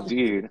 I mean,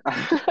 dude.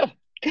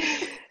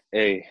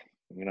 Hey,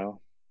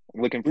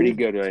 looking pretty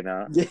good right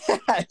now. Yeah,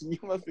 you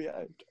must be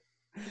hyped.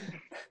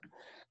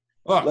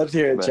 Well, let's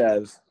hear it,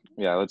 Chaz.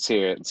 Yeah, let's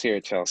hear it. Let's hear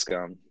it,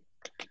 Chelscom.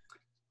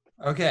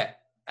 Okay.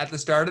 At the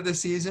start of the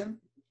season,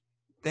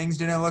 things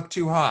didn't look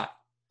too hot.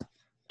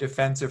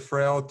 Defensive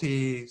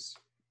frailties,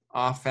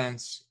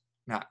 offense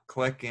not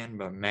clicking,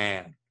 but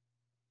man,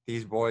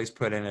 these boys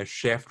put in a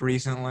shift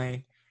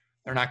recently.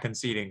 They're not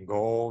conceding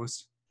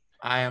goals.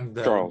 I am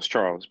the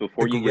Charles.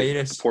 Before you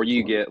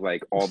get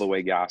like all the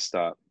way gassed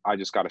up, I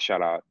just got to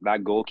shout out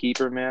that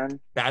goalkeeper, man.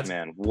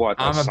 What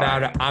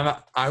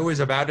I was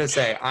about to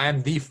say I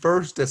am the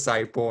first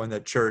disciple in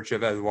the Church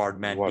of Edouard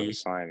Mendy. What a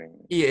signing!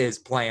 He is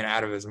playing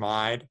out of his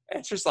mind.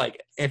 It's just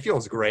like it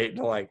feels great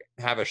to like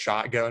have a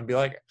shot go and be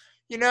like,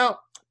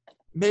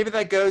 maybe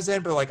that goes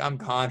in, but like I'm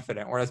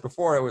confident. Whereas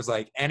before it was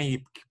like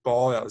any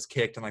ball that was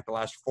kicked in like the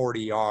last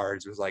 40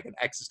 yards was like an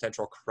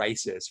existential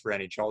crisis for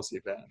any Chelsea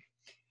fan.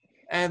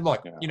 And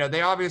look,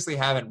 they obviously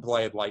haven't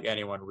played like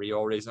anyone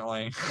real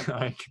recently.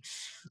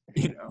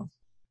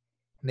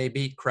 They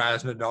beat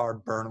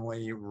Krasnodar,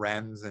 Burnley,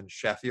 Rennes, and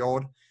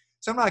Sheffield.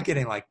 So I'm not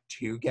getting like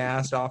too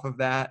gassed off of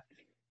that.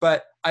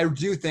 But I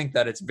do think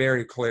that it's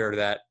very clear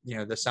that,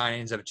 the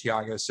signings of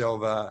Thiago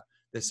Silva,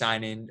 the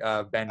signing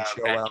of Ben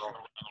Chilwell,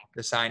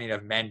 the signing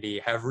of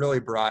Mendy have really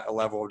brought a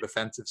level of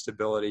defensive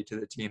stability to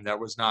the team that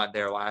was not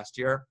there last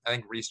year. I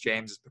think Reece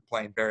James has been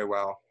playing very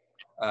well.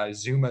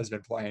 Zuma has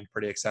been playing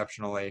pretty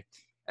exceptionally.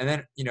 And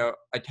then,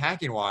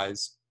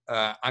 attacking-wise,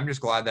 I'm just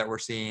glad that we're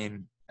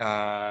seeing,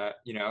 Frank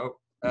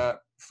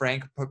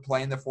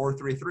playing the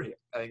 4-3-3.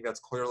 I think that's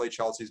clearly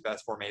Chelsea's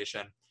best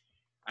formation.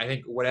 I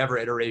think whatever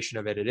iteration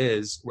of it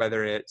is,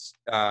 whether it's,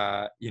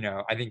 I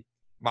think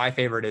my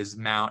favorite is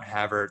Mount,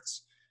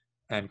 Havertz,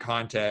 and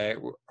Conte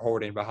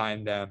holding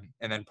behind them,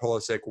 and then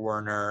Pulisic,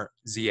 Werner,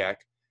 Ziyech.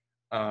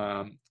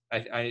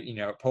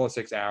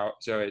 Pulisic's out,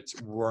 so it's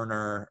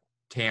Werner,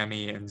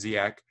 Tammy, and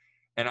Ziyech.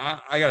 And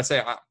I got to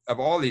say, of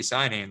all these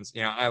signings,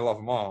 I love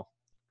them all.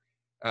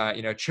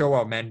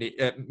 Chilwell,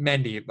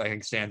 Mendy, I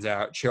think, stands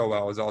out.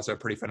 Chilwell is also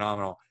pretty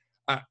phenomenal.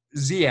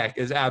 Ziyech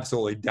is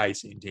absolutely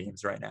dicing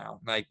teams right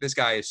now. Like, this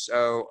guy is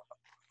so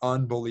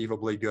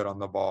unbelievably good on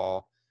the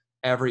ball.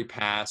 Every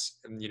pass,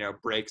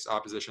 breaks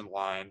opposition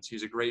lines.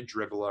 He's a great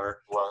dribbler.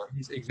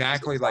 He's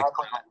exactly like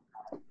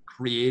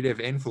creative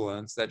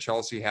influence that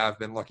Chelsea have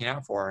been looking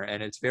out for.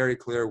 And it's very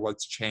clear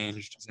what's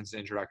changed since the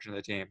introduction of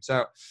the team.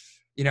 So,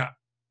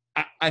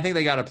 I think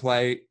they got to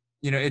play,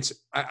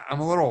 I'm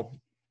a little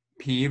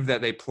peeved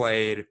that they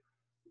played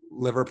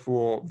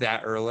Liverpool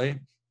that early,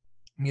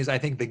 because I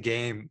think the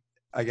game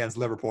against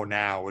Liverpool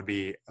now would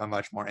be a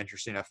much more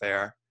interesting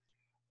affair.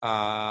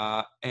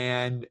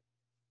 And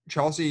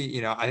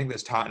Chelsea, I think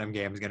this Tottenham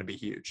game is going to be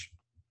huge,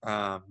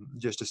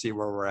 just to see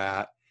where we're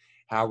at,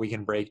 how we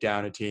can break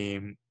down a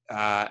team.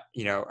 I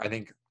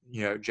think,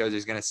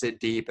 Josie's going to sit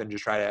deep and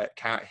just try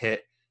to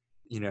hit,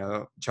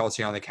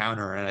 Chelsea on the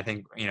counter. And I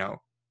think,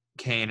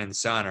 Kane and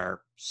Son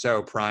are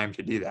so primed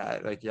to do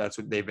that. Like, that's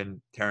what they've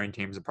been tearing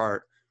teams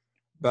apart.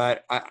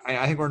 But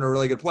I think we're in a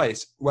really good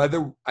place.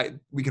 Whether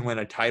we can win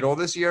a title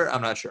this year,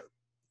 I'm not sure.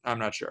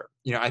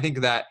 I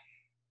think that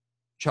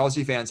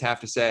Chelsea fans have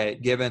to say,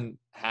 given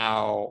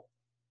how,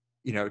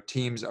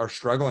 teams are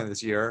struggling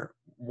this year,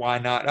 why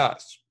not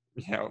us?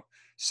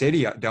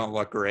 City don't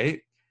look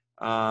great.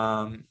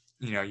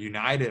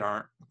 United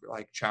aren't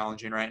like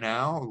challenging right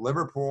now.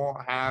 Liverpool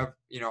have,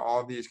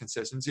 all of these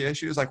consistency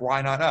issues. Like,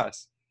 why not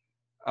us?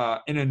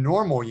 In a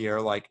normal year,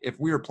 like if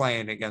we were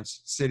playing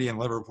against City and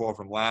Liverpool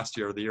from last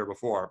year or the year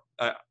before,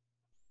 I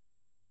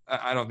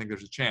don't think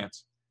there's a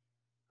chance.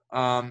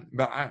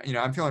 But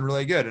I'm feeling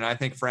really good, and I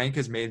think Frank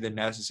has made the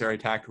necessary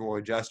tactical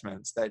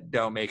adjustments that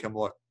don't make him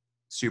look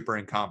super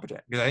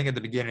incompetent. Because I think at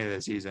the beginning of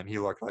the season he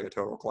looked like a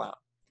total clown.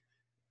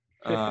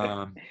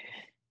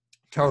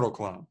 Total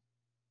clown.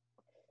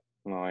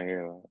 No, I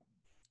hear that.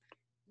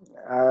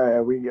 All right,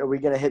 are we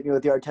gonna hit me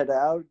with the Arteta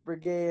out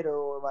brigade,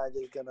 or am I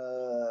just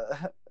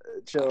gonna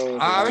chill?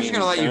 I'm just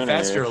gonna let you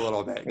fester a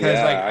little bit, because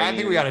I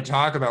think we got to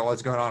talk about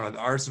what's going on with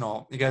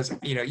Arsenal, because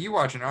you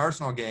watch an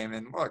Arsenal game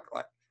and look,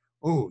 like,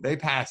 ooh, they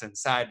passing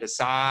side to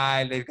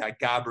side. They've got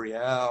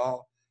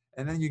Gabriel,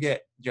 and then you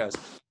get just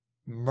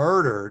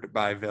murdered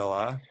by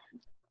Villa.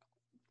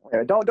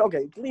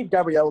 Okay, leave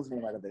Gabriel's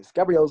name out of this.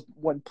 Gabriel's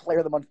won Player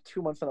of the Month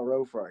 2 months in a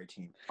row for our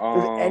team.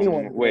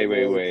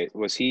 Wait.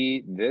 Was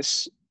he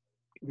this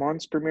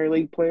month's Premier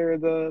League Player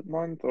of the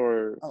Month,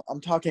 or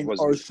I'm talking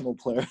Arsenal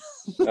player?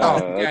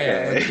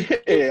 Okay.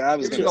 Yeah, I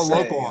was going to say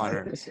local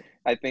honor.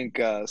 I think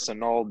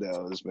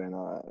Sonaldo has been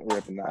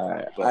ripping that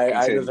up.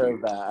 I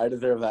deserve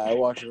that. I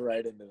walked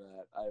right into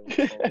that. I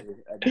will totally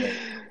admit.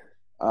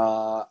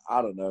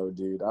 I don't know,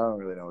 dude. I don't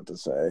really know what to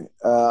say.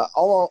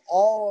 All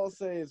I'll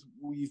say is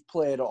we've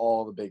played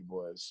all the big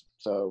boys,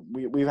 so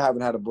we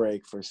haven't had a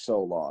break for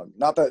so long.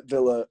 Not that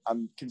Villa,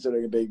 I'm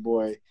considering a big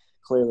boy.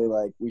 Clearly,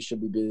 like, we should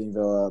be beating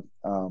Villa,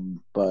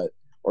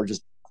 or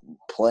just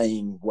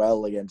playing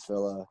well against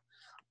Villa,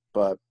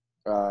 but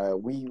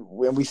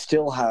we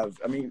still have.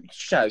 I mean,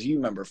 Shaz, you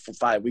remember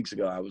 5 weeks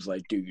ago, I was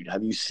like, dude,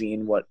 have you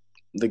seen what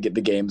the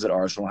games that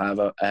Arsenal have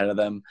ahead of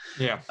them?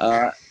 Yeah.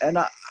 And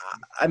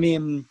I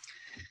mean,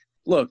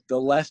 look, the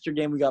Leicester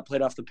game we got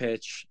played off the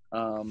pitch.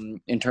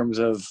 In terms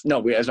of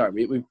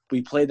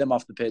we played them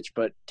off the pitch,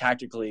 but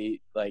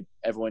tactically, like,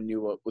 everyone knew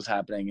what was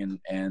happening,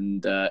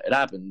 and it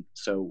happened.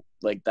 So,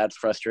 like, that's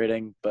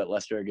frustrating. But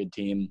Leicester are a good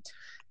team.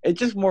 It's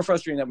just more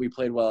frustrating that we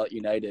played well at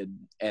United,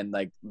 and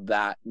like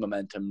that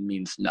momentum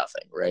means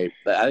nothing, right?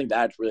 But I think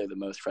that's really the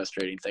most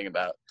frustrating thing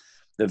about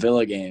the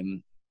Villa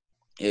game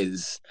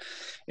is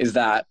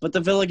that. But the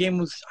Villa game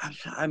was,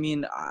 I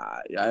mean,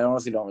 I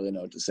honestly don't really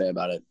know what to say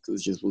about it. It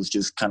was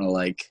just kind of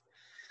like,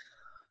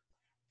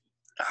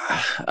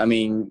 I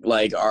mean,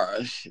 like,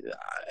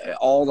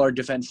 all our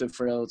defensive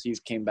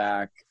frailties came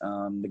back.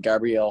 The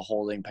Gabriel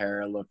holding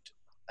pair looked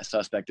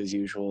suspect as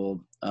usual.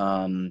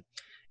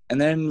 And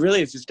then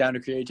really it's just down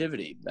to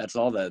creativity. That's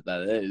all that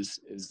is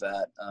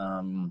that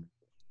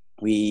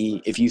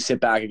if you sit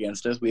back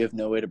against us, we have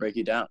no way to break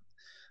you down.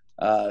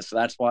 So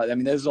that's why, I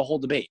mean, there's a whole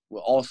debate.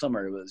 All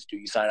summer it was, do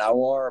you sign Aouar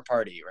or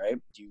Partey, right?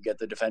 Do you get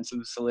the defensive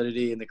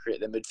solidity and the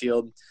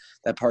midfield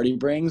that Partey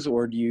brings,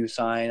 or do you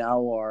sign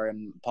Aouar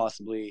and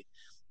possibly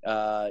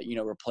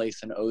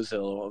replace an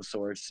Ozil of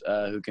sorts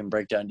who can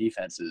break down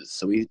defenses?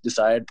 So we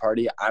decided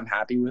Partey. I'm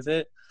happy with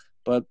it,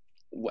 but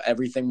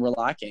everything we're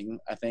lacking,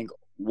 I think,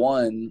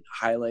 one,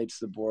 highlights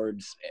the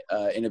board's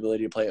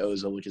inability to play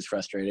Ozil, which is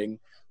frustrating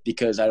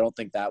because I don't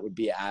think that would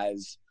be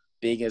as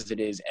big as it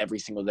is every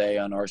single day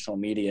on Arsenal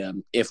media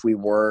if we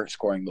were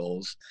scoring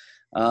goals.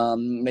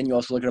 Then you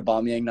also look at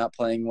Aubameyang not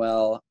playing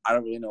well. I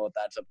don't really know what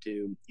that's up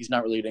to. He's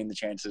not really getting the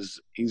chances.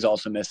 He's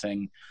also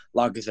missing.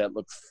 Lacazette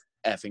looked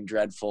effing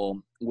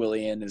dreadful.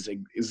 Willian is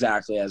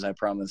exactly as I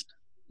promised.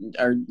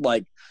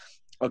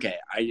 Okay,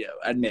 I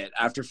admit,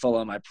 after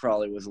Fulham, I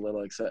probably was a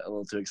little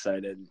too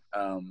excited.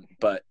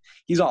 But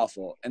he's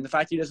awful. And the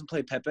fact he doesn't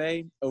play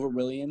Pepe over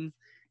Willian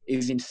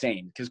is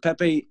insane because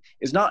Pepe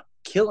is not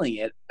killing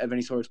it of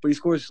any sorts, but he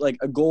scores like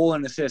a goal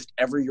and assist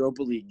every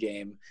Europa League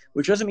game,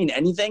 which doesn't mean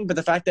anything. But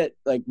the fact that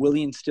like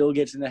Willian still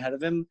gets in the head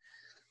of him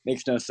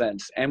makes no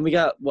sense. And we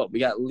got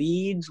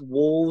Leeds,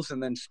 Wolves,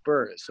 and then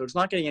Spurs. So it's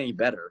not getting any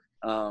better.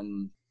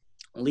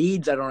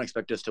 Leeds, I don't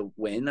expect us to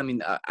win. I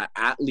mean,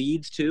 at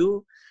Leeds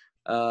too.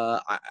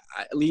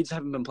 Leeds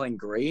haven't been playing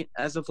great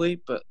as of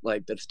late, but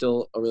like that's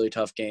still a really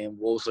tough game.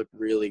 Wolves look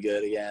really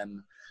good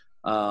again,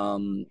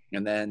 and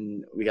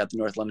then we got the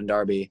North London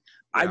derby.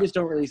 Yeah. I just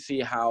don't really see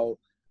how,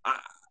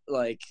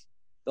 like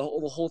the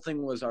whole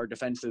thing was our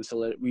defensive.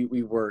 So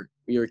we were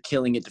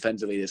killing it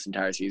defensively this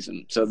entire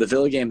season. So the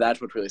Villa game, that's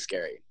what's really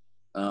scary,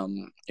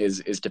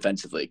 is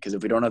defensively, because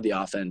if we don't have the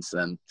offense,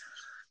 then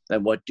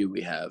what do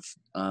we have?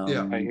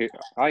 Yeah.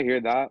 I hear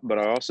that, but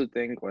I also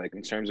think like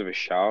in terms of a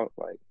shout,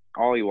 like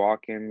Ollie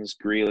Watkins,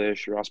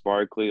 Grealish, Ross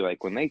Barkley,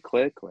 like when they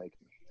click, like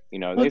they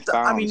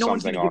found no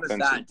one's something gonna give us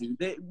offensive.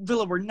 that, dude.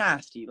 Villa were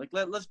nasty. Like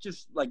let's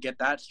just like get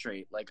that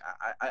straight. Like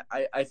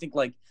I think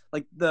like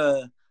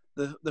the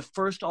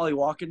first Ollie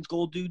Watkins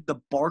goal, dude,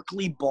 the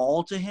Barkley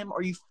ball to him.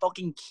 Are you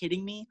fucking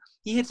kidding me?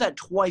 He hits that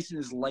twice in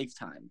his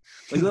lifetime.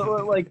 Like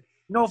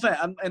no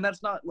offense, and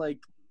that's not like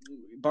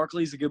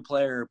Barkley's a good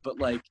player, but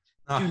like.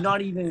 Dude,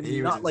 not even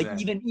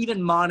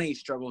even Mane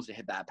struggles to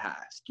hit that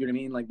pass. Do you know what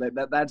I mean?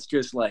 Like that's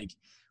just like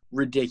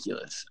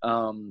ridiculous.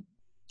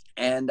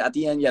 And at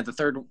the end, yeah, the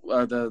third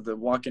the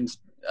Watkins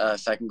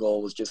second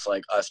goal was just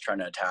like us trying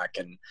to attack,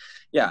 and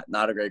yeah,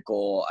 not a great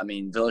goal. I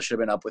mean, Villa should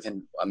have been up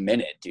within a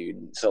minute,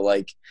 dude. So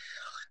like,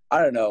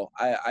 I don't know.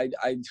 I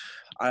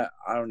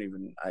don't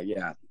even.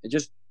 Yeah,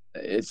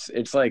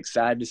 it's like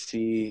sad to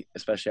see,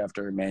 especially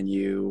after Man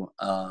U.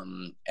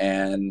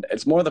 And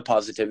it's more the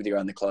positivity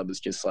around the club is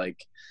just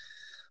like.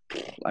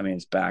 I mean,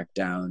 it's back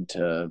down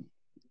to,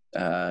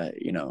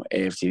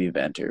 AFTV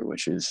banter,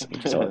 which is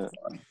always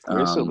fun.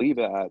 Where's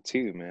Saliba at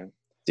too, man?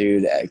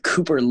 Dude,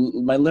 Cooper,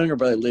 my younger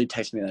brother literally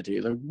texted me that day.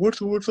 He's like,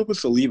 what's up with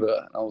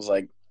Saliba? And I was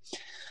like,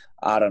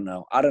 I don't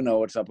know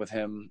what's up with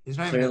him. He's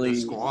not even in the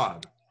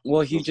squad.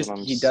 Well, I guess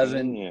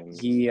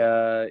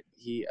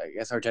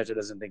Arteta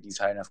doesn't think he's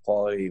high enough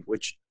quality,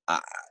 which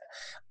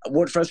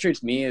what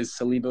frustrates me is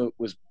Saliba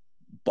was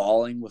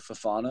balling with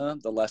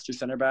Fofana, the Leicester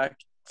center back,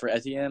 for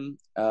Etienne,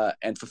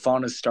 and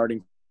Fofana's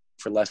starting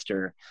for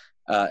Leicester,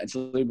 and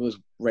Saliba was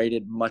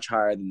rated much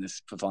higher than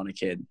this Fofana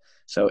kid.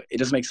 So it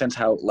doesn't make sense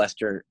how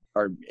Leicester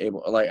are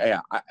able. Like,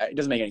 yeah, it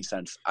doesn't make any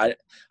sense. I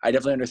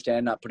definitely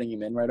understand not putting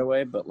him in right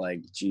away, but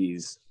like,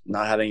 geez,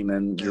 not having him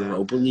in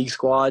Europa League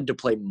squad to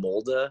play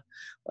Molde,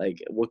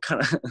 like, what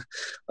kind of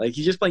like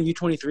he's just playing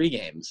U23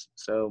 games,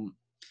 so.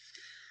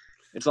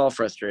 It's all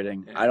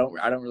frustrating. Yeah. I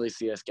don't really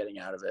see us getting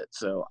out of it.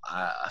 So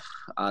I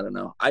don't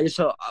know. I just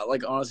hope,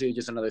 like, honestly,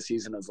 just another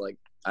season of like,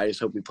 I just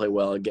hope we play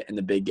well and get in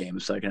the big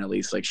games so I can at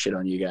least like shit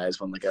on you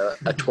guys when like a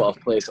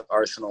 12th place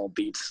Arsenal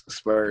beats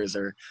Spurs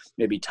or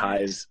maybe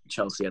ties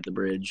Chelsea at the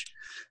bridge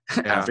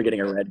after getting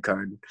a red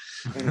card.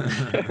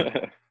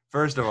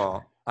 First of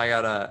all, I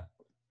gotta,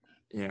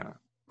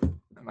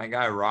 my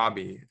guy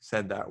Robbie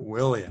said that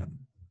Willian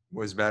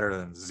was better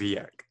than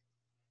Ziyech.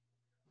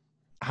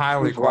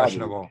 Highly Who's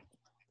questionable. Robbie?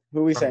 Who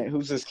are we saying?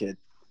 Who's this kid?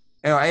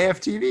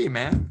 AFTV,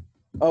 man.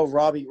 Oh,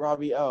 Robbie.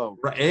 Oh,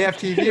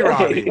 AFTV,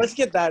 Robbie. Let's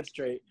get that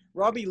straight.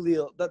 Robbie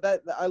Leal. That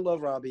I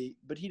love Robbie,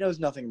 but he knows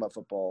nothing about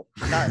football.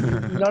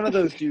 None of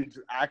those dudes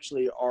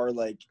actually are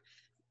like.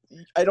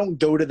 I don't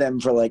go to them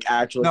for like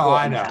actual. No,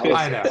 I know.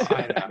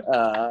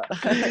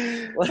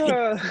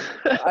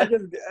 I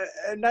just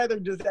and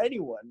neither does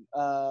anyone.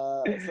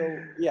 So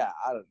yeah,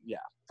 I don't. Yeah,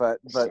 but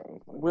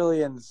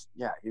Williams,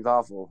 yeah, he's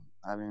awful.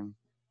 I mean,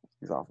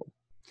 he's awful.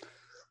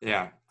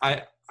 Yeah,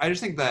 I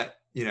just think that,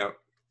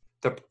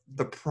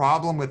 the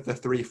problem with the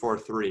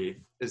 3-4-3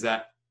 is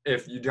that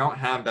if you don't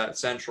have that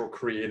central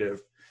creative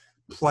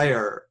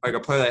player, like a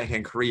player that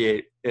can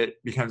create, it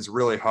becomes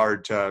really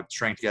hard to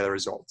string together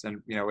results.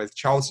 And, with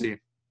Chelsea,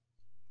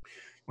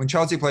 when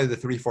Chelsea played the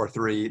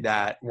 3-4-3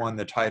 that won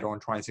the title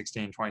in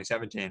 2016,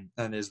 2017,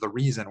 and is the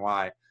reason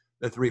why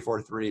the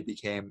 3-4-3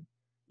 became,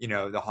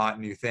 the hot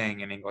new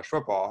thing in English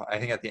football. I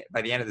think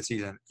by the end of the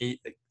season,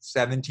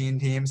 17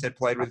 teams had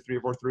played with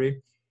 3-4-3.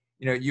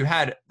 You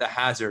had the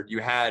Hazard, you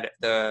had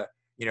the,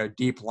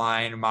 deep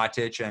line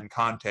Matic and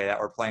Conte that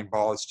were playing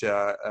balls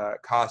to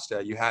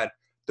Costa. You had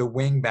the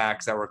wing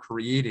backs that were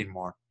creating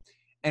more.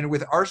 And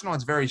with Arsenal,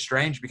 it's very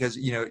strange because,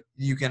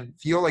 you can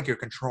feel like you're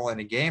controlling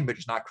a game, but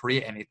just not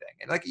create anything.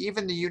 And like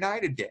even the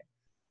United game,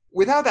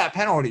 without that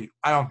penalty,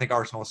 I don't think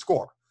Arsenal will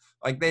score.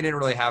 Like they didn't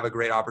really have a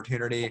great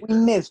opportunity. We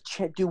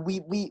missed, dude.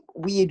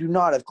 We do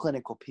not have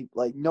clinical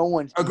people. Like no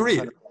one's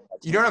agreed.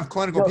 You don't have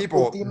clinical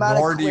people,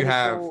 nor do you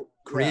have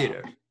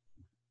creative. Yeah.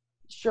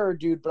 Sure,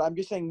 dude, but I'm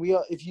just saying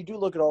if you do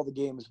look at all the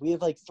games, we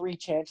have like 3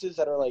 chances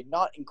that are like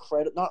not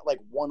incredible, not like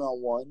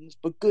one-on-ones,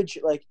 but good.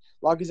 Like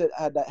Lacazette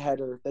had that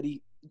header that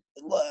he,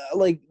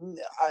 like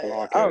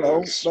I don't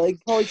know, like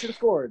probably should have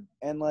scored,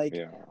 and like,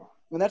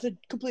 and that's a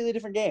completely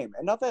different game.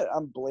 And not that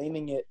I'm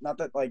blaming it, not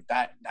that like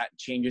that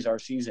changes our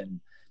season,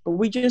 but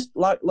we just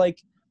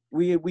like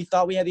we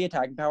thought we had the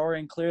attacking power,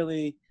 and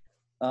clearly,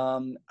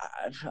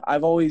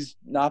 I've always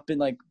not been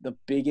like the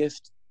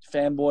biggest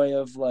fanboy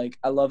of like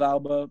I love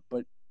Alba,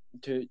 but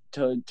to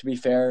be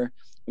fair,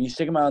 when you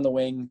stick him out on the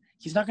wing,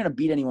 he's not going to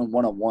beat anyone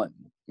one-on-one.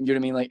 You know what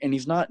I mean? Like, and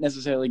he's not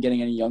necessarily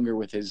getting any younger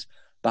with his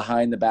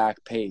behind the back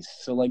pace.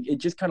 So like, it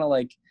just kind of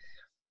like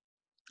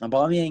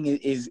Aubameyang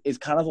is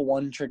kind of a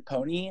one trick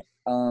pony.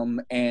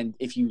 And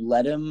if you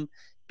let him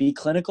be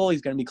clinical,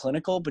 he's going to be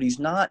clinical. But he's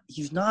not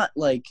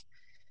like,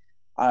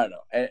 I don't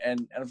know.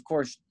 And of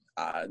course,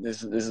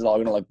 this is all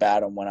going to look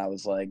bad on when I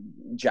was like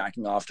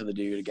jacking off to the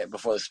dude to get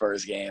before the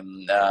Spurs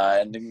game,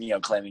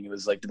 and claiming he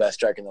was like the best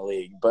striker in the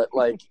league. But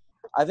like,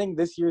 I think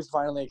this year's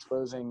finally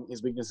exposing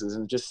his weaknesses,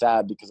 and it's just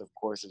sad because of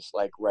course it's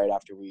like right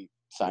after we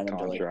signed him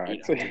to like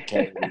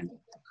 $800K.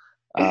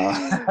 So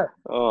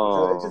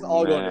it's just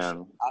all going to shit. I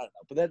don't know,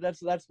 but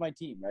that's my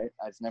team, right?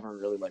 It's never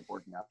really like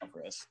working out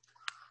for us.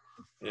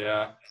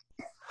 Yeah.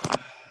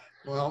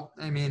 Well,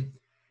 I mean,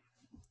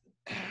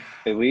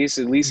 at least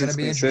it's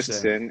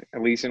consistent.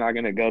 At least you're not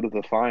gonna go to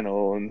the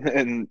final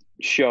and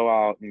show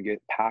out and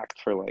get packed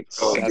for like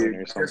 7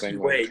 or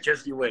something.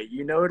 Just you wait.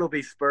 It'll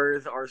be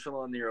Spurs,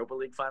 Arsenal in the Europa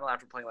League final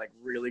after playing like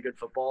really good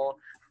football,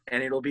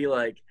 and it'll be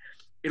like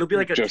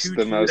a just 2-2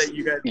 the most, that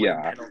you guys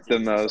the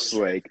most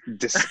like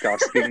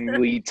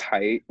disgustingly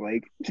tight,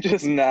 like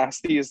just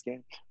nastiest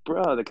game,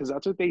 bro. Because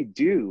that's what they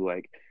do.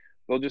 Like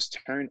they'll just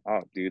turn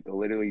up, dude. They'll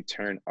literally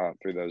turn up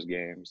for those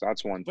games.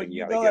 That's one thing.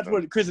 That's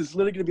what Chris. It's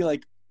literally gonna be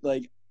like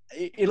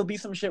it'll be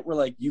some shit where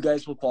like you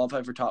guys will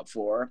qualify for top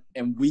 4,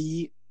 and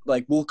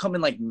we'll come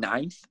in like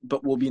 9th,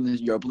 but we'll be in the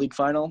Europa League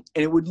final,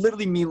 and it would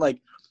literally mean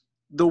like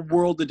the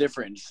world of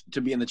difference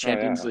to be in the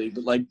Champions League.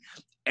 But like.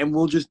 And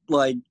we'll just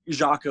like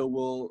Xhaka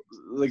will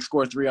like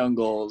score 3 own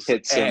goals.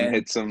 Hit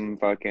some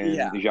fucking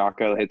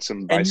Xhaka hit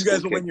some bicycle. And you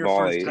guys will win your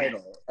volley. First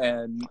title.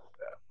 And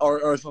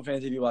our Arsenal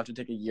fans will have to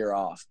take a year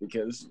off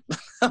because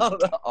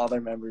all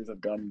their members have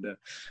gone into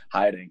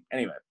hiding.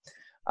 Anyway,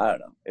 I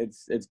don't know.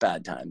 It's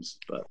bad times,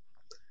 but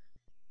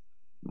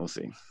we'll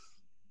see.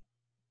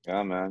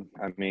 Yeah, man.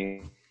 I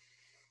mean,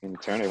 in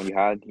Turner, when you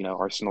had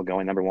Arsenal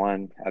going number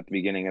 1 at the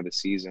beginning of the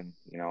season,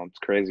 it's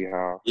crazy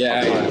how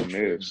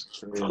moves.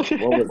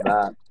 What was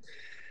that?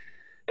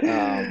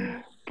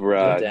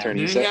 Bruh, Turner,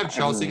 didn't you have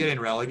Chelsea getting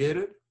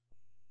relegated?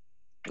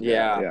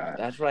 Yeah,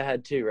 that's what I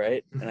had too,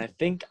 right? And I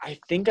think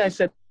I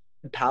said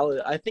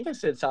Palace. I think I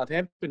said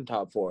Southampton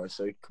top 4.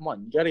 So come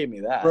on, you gotta give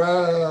me that,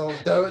 bro.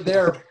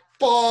 They're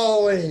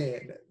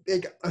balling.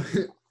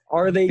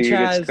 Are they,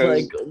 Chaz?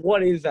 Like,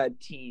 what is that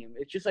team?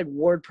 It's just like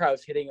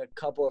Ward-Prowse hitting a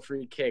couple of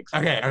free kicks.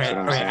 Okay.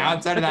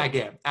 Outside of that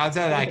game,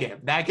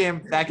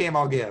 that game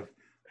I'll give.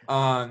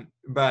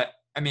 But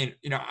I mean,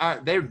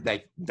 they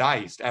like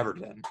diced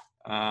Everton.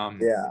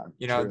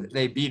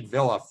 They beat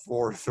Villa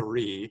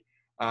 4-3.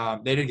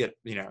 They did get,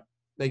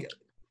 like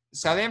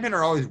Southampton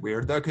are always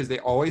weird though because they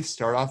always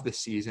start off the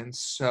season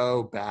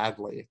so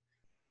badly.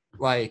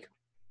 Like,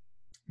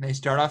 they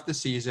start off the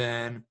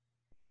season.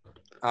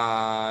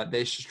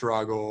 They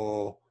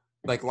struggle.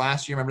 Like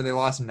last year, remember they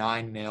lost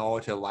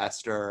 9-0 to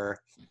Leicester,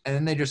 and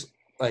then they just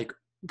like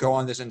go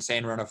on this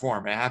insane run of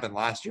form. It happened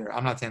last year.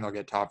 I'm not saying they'll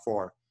get top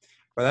 4,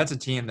 but that's a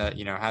team that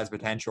has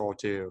potential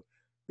to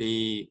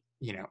be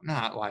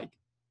not like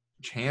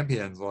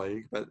Champions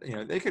League, but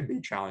they could be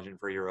challenging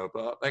for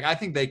Europa. Like I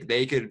think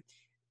they could,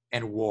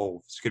 and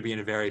Wolves could be in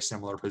a very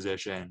similar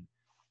position,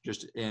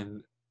 just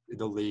in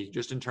the league,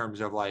 just in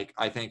terms of like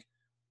I think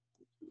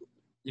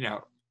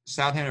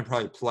Southampton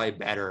probably play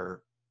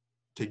better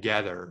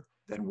together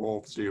than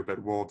Wolves do,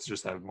 but Wolves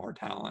just have more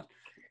talent.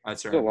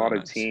 There's a lot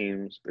of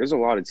teams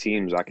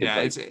that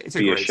could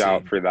be a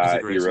shout for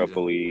that Europa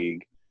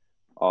League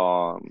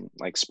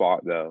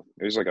spot though.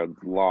 There's like a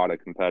lot of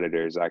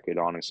competitors that could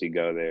honestly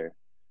go there.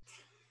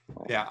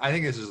 Yeah, I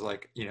think this is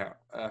like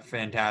a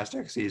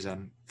fantastic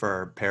season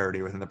for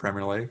parity within the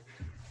Premier League.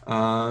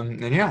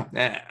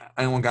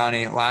 Anyone got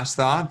any last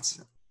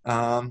thoughts?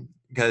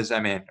 Because I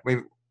mean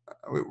we're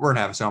gonna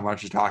have so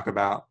much to talk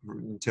about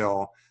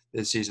until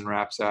this season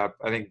wraps up.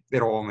 I think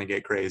it'll only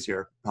get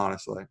crazier,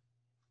 honestly.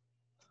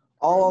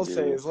 All I'll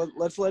say is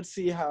let's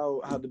see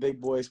how the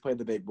big boys play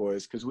the big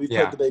boys, because we've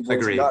played the big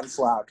boys and gotten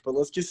slapped. But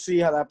let's just see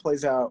how that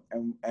plays out.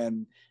 And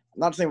I'm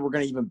not saying we're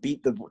going to even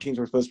beat the teams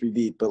we're supposed to be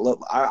beat, but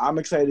I'm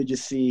excited to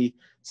just see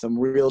some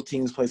real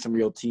teams play some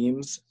real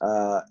teams,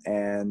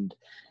 and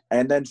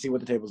then see what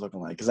the table's looking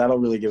like, because that'll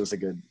really give us a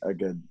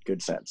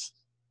good sense.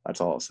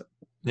 That's all I'll say.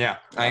 Yeah,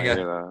 I get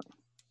that.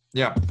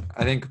 Yeah,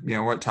 I think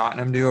what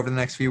Tottenham do over the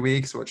next few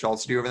weeks, what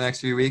Chelsea do over the next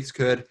few weeks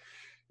could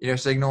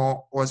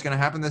signal what's going to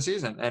happen this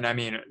season. And I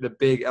mean, the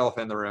big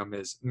elephant in the room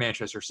is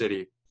Manchester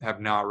City have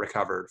not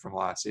recovered from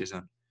last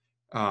season.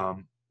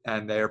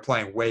 And they are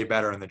playing way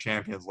better in the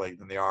Champions League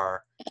than they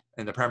are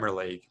in the Premier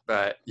League.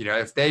 But,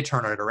 if they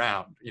turn it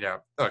around,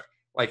 look,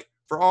 like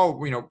for all,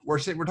 we're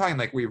talking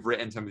like we've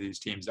written some of these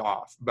teams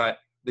off, but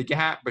the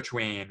gap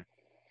between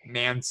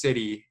Man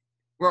City,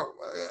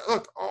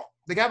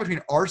 the gap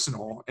between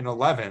Arsenal in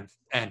 11th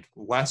and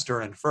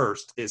Leicester in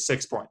 1st is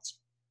 6 points.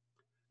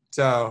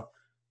 So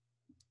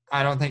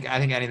I think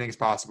anything's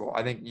possible.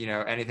 I think,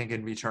 anything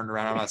can be turned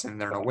around. I'm not saying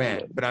they're going to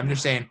win, but I'm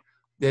just saying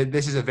that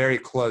this is a very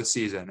close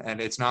season,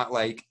 and it's not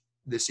like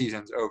the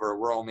season's over.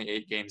 We're only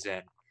 8 games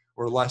in.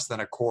 We're less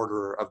than a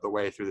quarter of the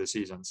way through the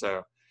season.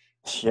 So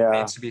it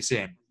remains to be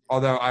seen.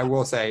 Although I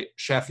will say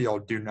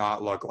Sheffield do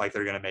not look like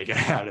they're going to make it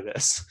out of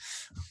this.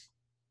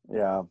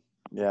 Yeah.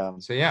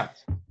 So, yeah.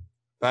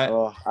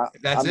 But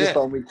that's I'm just it.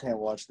 bummed we can't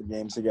watch the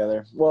games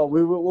together. Well,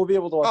 we'll be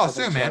able to watch. Oh, I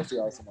think, soon, man. Chelsea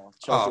Arsenal.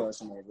 Oh.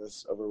 Arsenal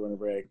this over winter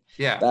break.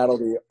 Yeah. That'll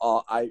be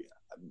all.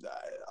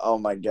 Oh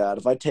my God!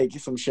 If I take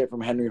some shit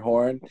from Henry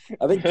Horn,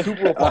 I think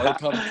Cooper will probably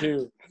come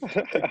too.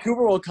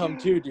 Cooper will come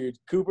too, dude.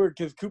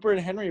 Because Cooper and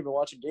Henry have been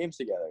watching games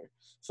together.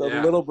 So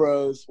the little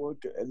bros,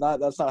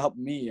 that's not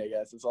helping me. I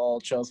guess it's all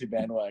Chelsea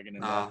bandwagon.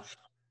 Oh,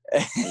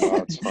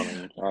 that's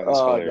funny. Oh, that's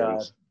hilarious.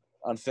 God.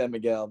 On San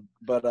Miguel.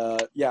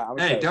 But yeah.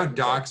 Hey, don't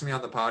dox me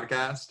on the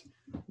podcast.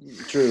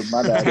 True,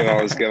 my bad. He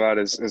always give out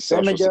his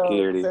social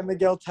security. San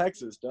Miguel,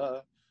 Texas,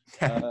 duh.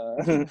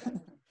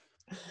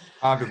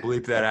 I'll have to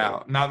bleep that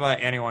out. Not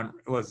that anyone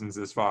listens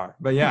this far,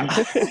 but yeah.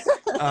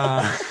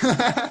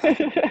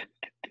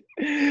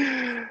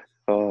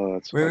 Oh,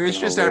 that's we should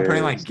just start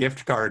putting like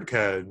gift card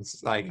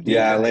codes, like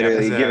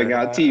literally giving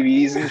out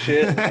TVs and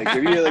shit. Like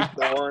if you're like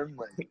the one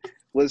like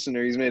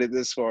listener who's made it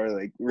this far,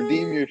 like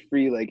redeem your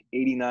free like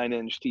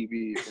 89-inch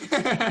TV.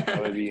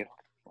 That would be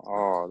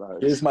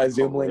here's my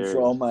Zoom link for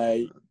all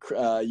my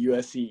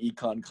USC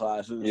econ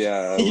classes.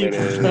 Yeah, it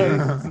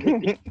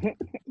is.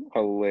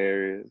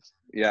 Hilarious.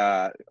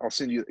 Yeah, I'll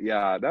send you.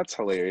 Yeah, that's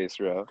hilarious,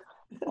 bro.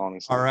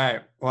 Honestly. All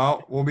right.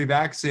 Well, we'll be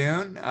back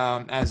soon.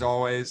 As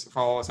always,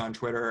 follow us on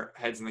Twitter,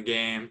 Heads in the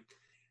Game.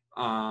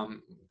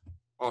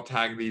 I'll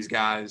tag these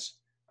guys.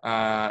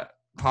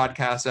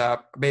 Podcasts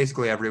up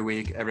basically every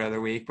week, every other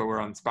week, but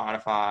we're on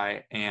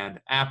Spotify and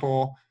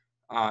Apple.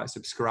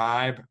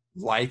 Subscribe,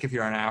 like if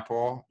you're on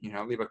Apple.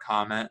 Leave a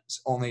comment.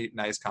 It's only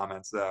nice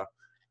comments though.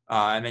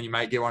 And then you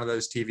might get one of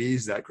those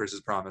TVs that Chris is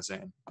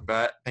promising.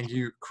 But thank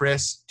you,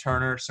 Chris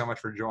Turner, so much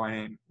for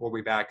joining. We'll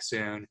be back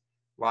soon.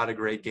 A lot of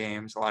great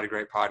games, a lot of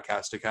great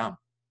podcasts to come.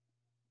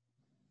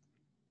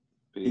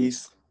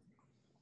 Peace.